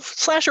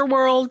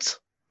world,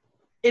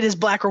 it is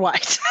black or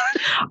white.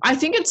 I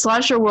think in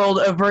slasher world,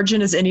 a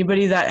virgin is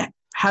anybody that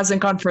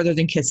hasn't gone further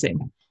than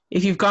kissing.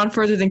 If you've gone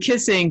further than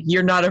kissing,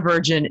 you're not a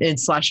virgin in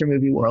slasher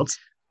movie world.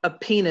 A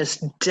penis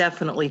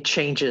definitely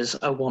changes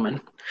a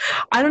woman.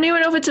 I don't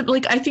even know if it's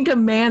like, I think a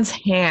man's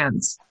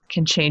hands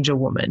can change a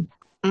woman.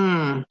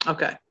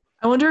 Okay.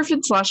 I wonder if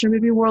in slasher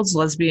movie worlds,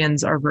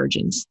 lesbians are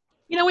virgins.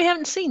 You know, we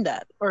haven't seen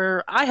that,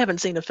 or I haven't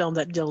seen a film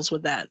that deals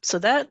with that. So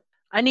that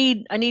I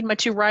need my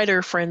 2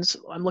 writer friends.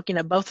 I'm looking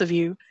at both of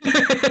you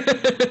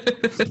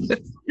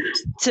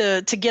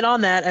to get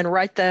on that and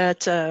write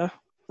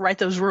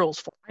those rules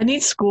for. I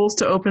need schools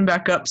to open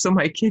back up so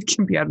my kid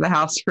can be out of the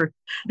house for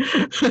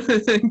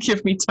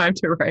give me time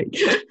to write.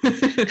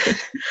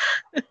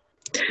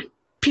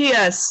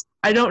 P.S.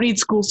 I don't need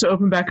schools to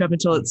open back up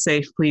until it's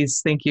safe,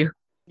 please. Thank you.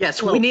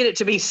 Yes, we need it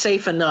to be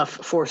safe enough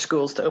for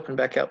schools to open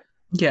back up.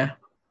 Yeah.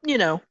 You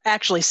know,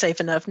 actually safe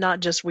enough, not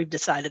just we've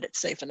decided it's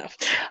safe enough.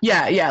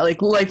 Yeah, like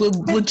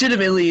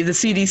legitimately, the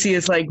CDC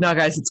is like, no,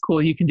 guys, it's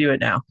cool. You can do it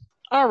now.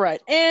 All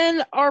right,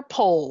 and our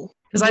poll.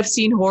 Because I've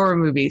seen horror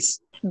movies.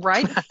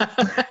 Right?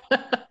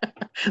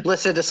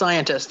 Listen to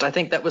scientists. I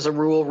think that was a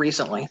rule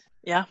recently.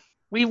 Yeah,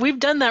 we've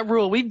done that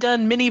rule. We've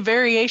done many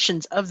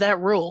variations of that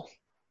rule.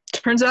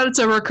 Turns out it's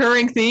a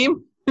recurring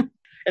theme.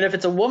 And if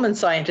it's a woman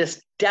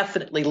scientist,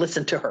 definitely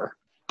listen to her.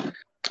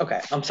 Okay,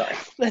 I'm sorry.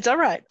 That's all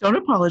right. Don't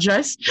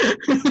apologize.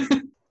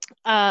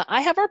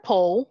 I have our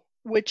poll,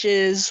 which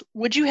is,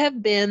 would you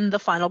have been the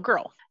final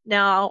girl?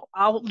 Now,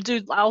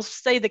 I'll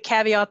say the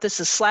caveat,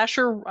 this is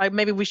slasher.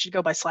 Maybe we should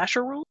go by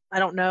slasher rule. I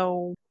don't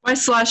know. By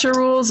slasher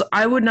rules,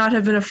 I would not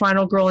have been a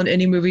final girl in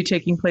any movie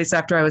taking place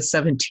after I was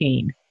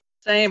 17.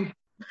 Same.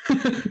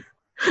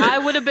 I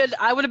would have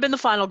been the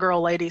final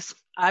girl, ladies.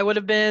 I would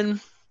have been,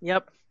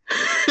 yep.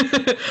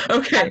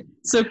 Okay,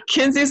 so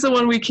Kinsey's the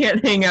one we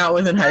can't hang out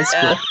with in high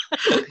school.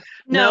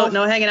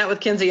 No hanging out with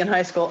Kinsey in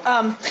high school.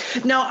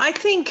 No, I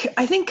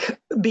think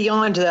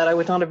beyond that, I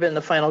would not have been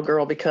the final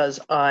girl because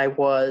I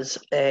was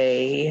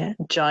a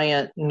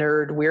giant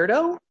nerd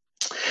weirdo,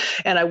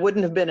 and I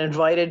wouldn't have been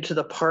invited to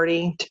the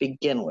party to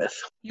begin with.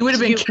 You would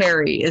have been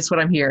Carrie, is what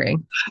I'm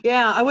hearing.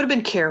 Yeah, I would have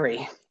been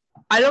Carrie.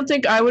 I don't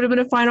think I would have been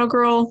a final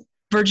girl,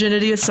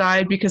 virginity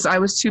aside, because I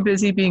was too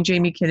busy being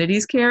Jamie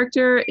Kennedy's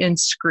character in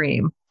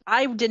Scream.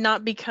 I did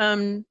not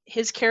become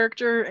his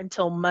character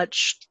until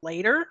much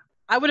later.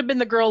 I would have been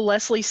the girl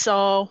Leslie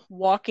saw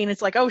walking.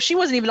 It's like, oh, she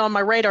wasn't even on my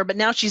radar, but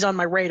now she's on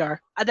my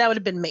radar. That would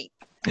have been me.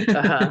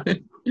 Uh-huh.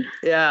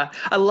 Yeah,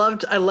 I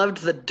loved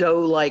the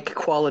doe-like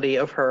quality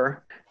of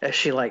her as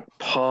she like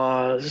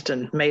paused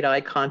and made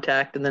eye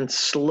contact and then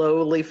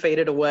slowly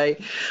faded away. It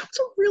was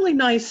a really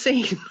nice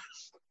scene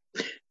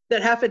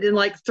that happened in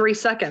like 3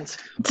 seconds.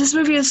 This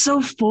movie is so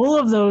full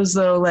of those,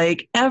 though.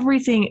 Like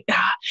everything,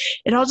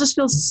 it all just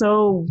feels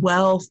so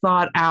well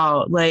thought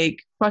out.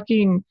 Like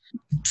fucking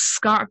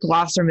Scott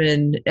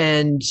Glosserman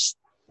and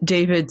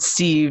David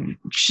Steve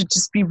should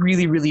just be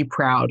really, really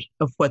proud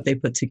of what they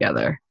put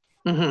together.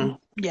 Mm-hmm.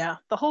 Yeah,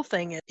 the whole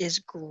thing is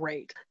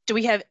great. Do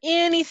we have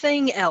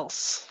anything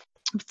else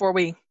before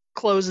we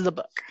close the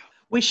book?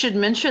 We should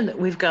mention that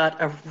we've got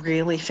a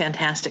really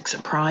fantastic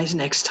surprise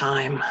next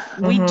time.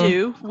 We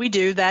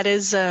do. That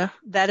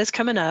is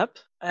coming up,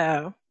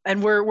 and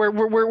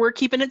we're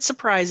keeping it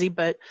surprisey,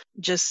 but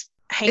just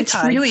hang tight.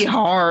 It's really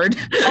hard.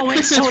 Oh,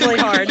 it's totally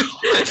hard.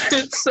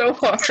 It's so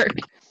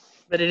hard.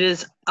 But it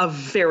is a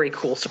very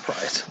cool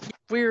surprise.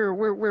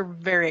 We're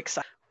very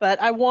excited.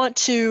 But I want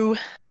to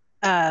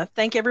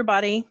thank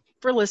everybody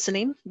for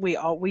listening.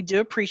 We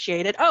do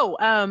appreciate it.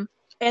 Oh,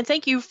 and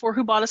thank you for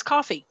who bought us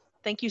coffee.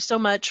 Thank you so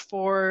much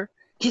for...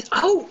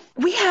 Oh,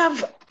 we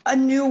have a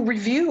new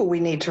review we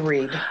need to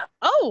read.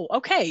 Oh,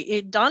 okay.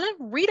 Donna,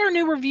 read our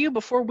new review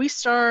before we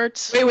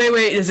start.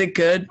 Wait. Is it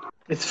good?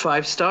 It's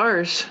 5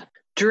 stars.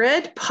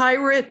 Dread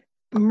Pirate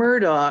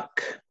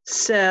Murdoch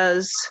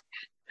says...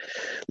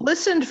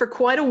 Listened for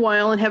quite a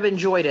while and have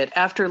enjoyed it.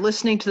 After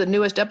listening to the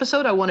newest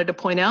episode, I wanted to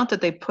point out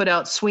that they put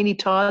out Sweeney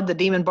Todd, the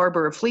Demon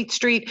Barber of Fleet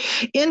Street,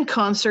 in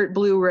concert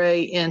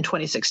Blu-ray in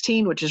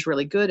 2016, which is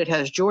really good. It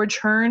has George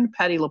Hearn,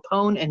 Patti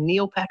LuPone, and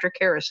Neil Patrick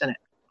Harris in it.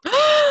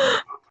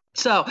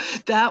 So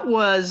that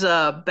was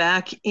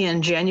back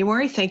in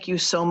January. Thank you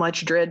so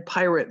much, Dread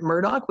Pirate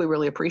Murdoch. We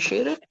really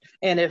appreciate it.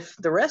 And if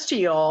the rest of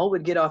y'all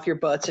would get off your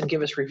butts and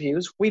give us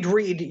reviews, we'd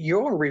read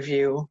your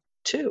review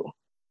too.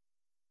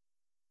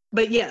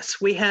 But yes,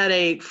 we had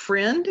a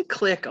friend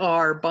click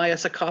our buy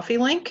us a coffee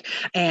link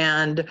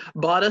and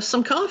bought us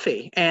some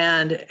coffee.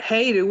 And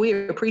hey, do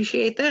we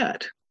appreciate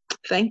that.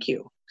 Thank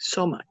you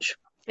so much.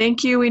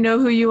 Thank you. We know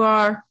who you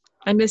are.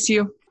 I miss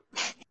you.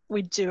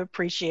 We do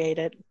appreciate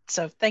it.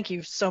 So thank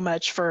you so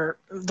much for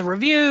the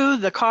review,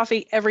 the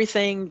coffee,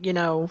 everything. You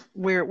know,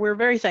 we're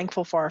very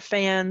thankful for our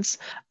fans.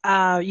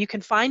 You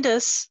can find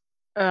us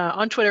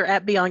on Twitter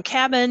at Beyond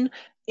Cabin,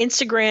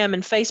 Instagram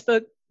and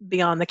Facebook,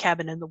 Beyond the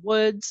Cabin in the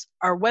Woods.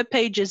 Our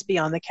webpage is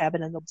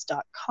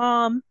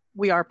beyondthecabininthe.com.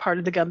 We are part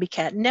of the Gumby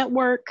Cat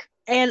Network.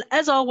 And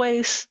as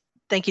always,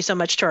 thank you so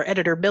much to our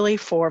editor, Billy,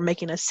 for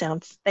making us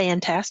sound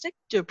fantastic.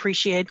 Do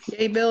appreciate it.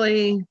 Yay,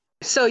 Billy.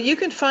 So you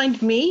can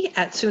find me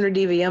at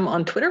SoonerDVM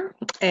on Twitter,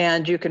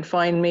 and you can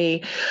find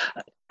me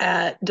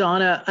at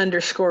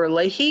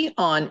Donna_Leahy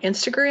on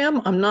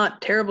Instagram. I'm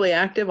not terribly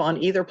active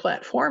on either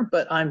platform,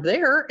 but I'm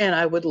there, and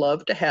I would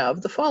love to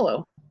have the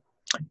follow.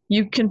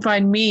 You can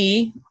find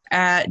me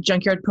at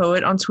Junkyard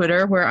Poet on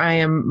Twitter, where I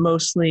am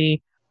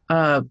mostly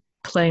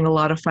playing a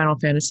lot of Final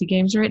Fantasy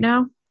games right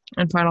now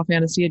and Final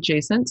Fantasy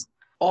adjacent.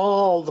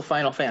 All the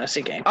Final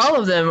Fantasy games. All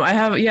of them.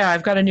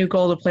 I've got a new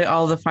goal to play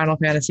all of the Final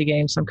Fantasy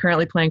games. I'm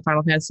currently playing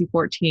Final Fantasy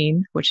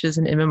 14, which is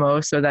an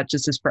MMO, so that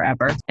just is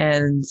forever.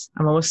 And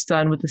I'm almost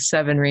done with the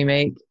 7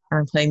 remake.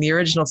 I'm playing the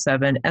original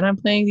 7, and I'm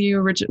playing the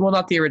original, well,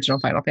 not the original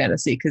Final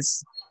Fantasy,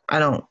 because I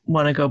don't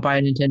want to go buy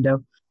a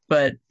Nintendo,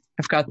 but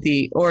I've got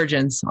the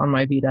Origins on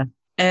my Vita.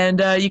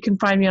 And you can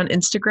find me on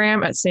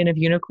Instagram at Saint of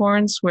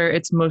Unicorns, where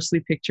it's mostly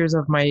pictures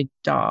of my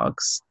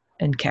dogs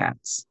and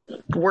cats.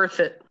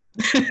 Worth it.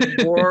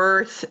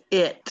 Worth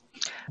it.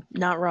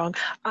 Not wrong.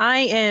 I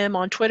am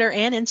on Twitter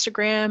and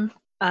Instagram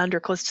under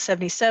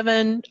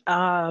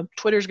Calista77.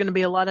 Twitter's going to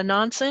be a lot of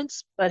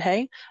nonsense, but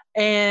hey.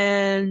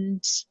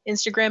 And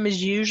Instagram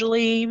is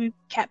usually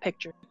cat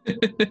picture.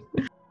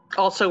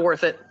 Also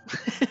worth it.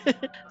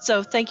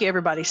 So thank you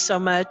everybody so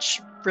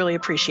much. Really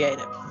appreciate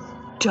it.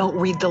 Don't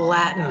read the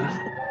Latin.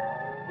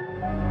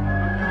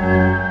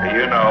 Do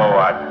you know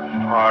what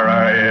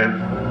horror is?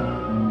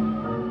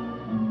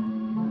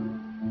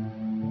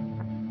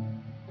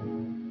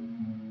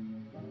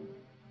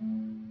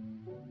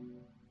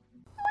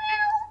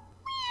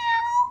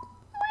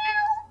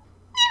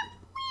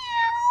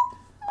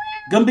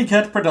 Gumby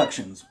Cat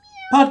Productions.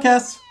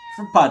 Podcasts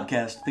for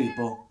podcast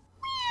people.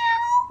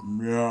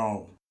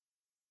 Meow.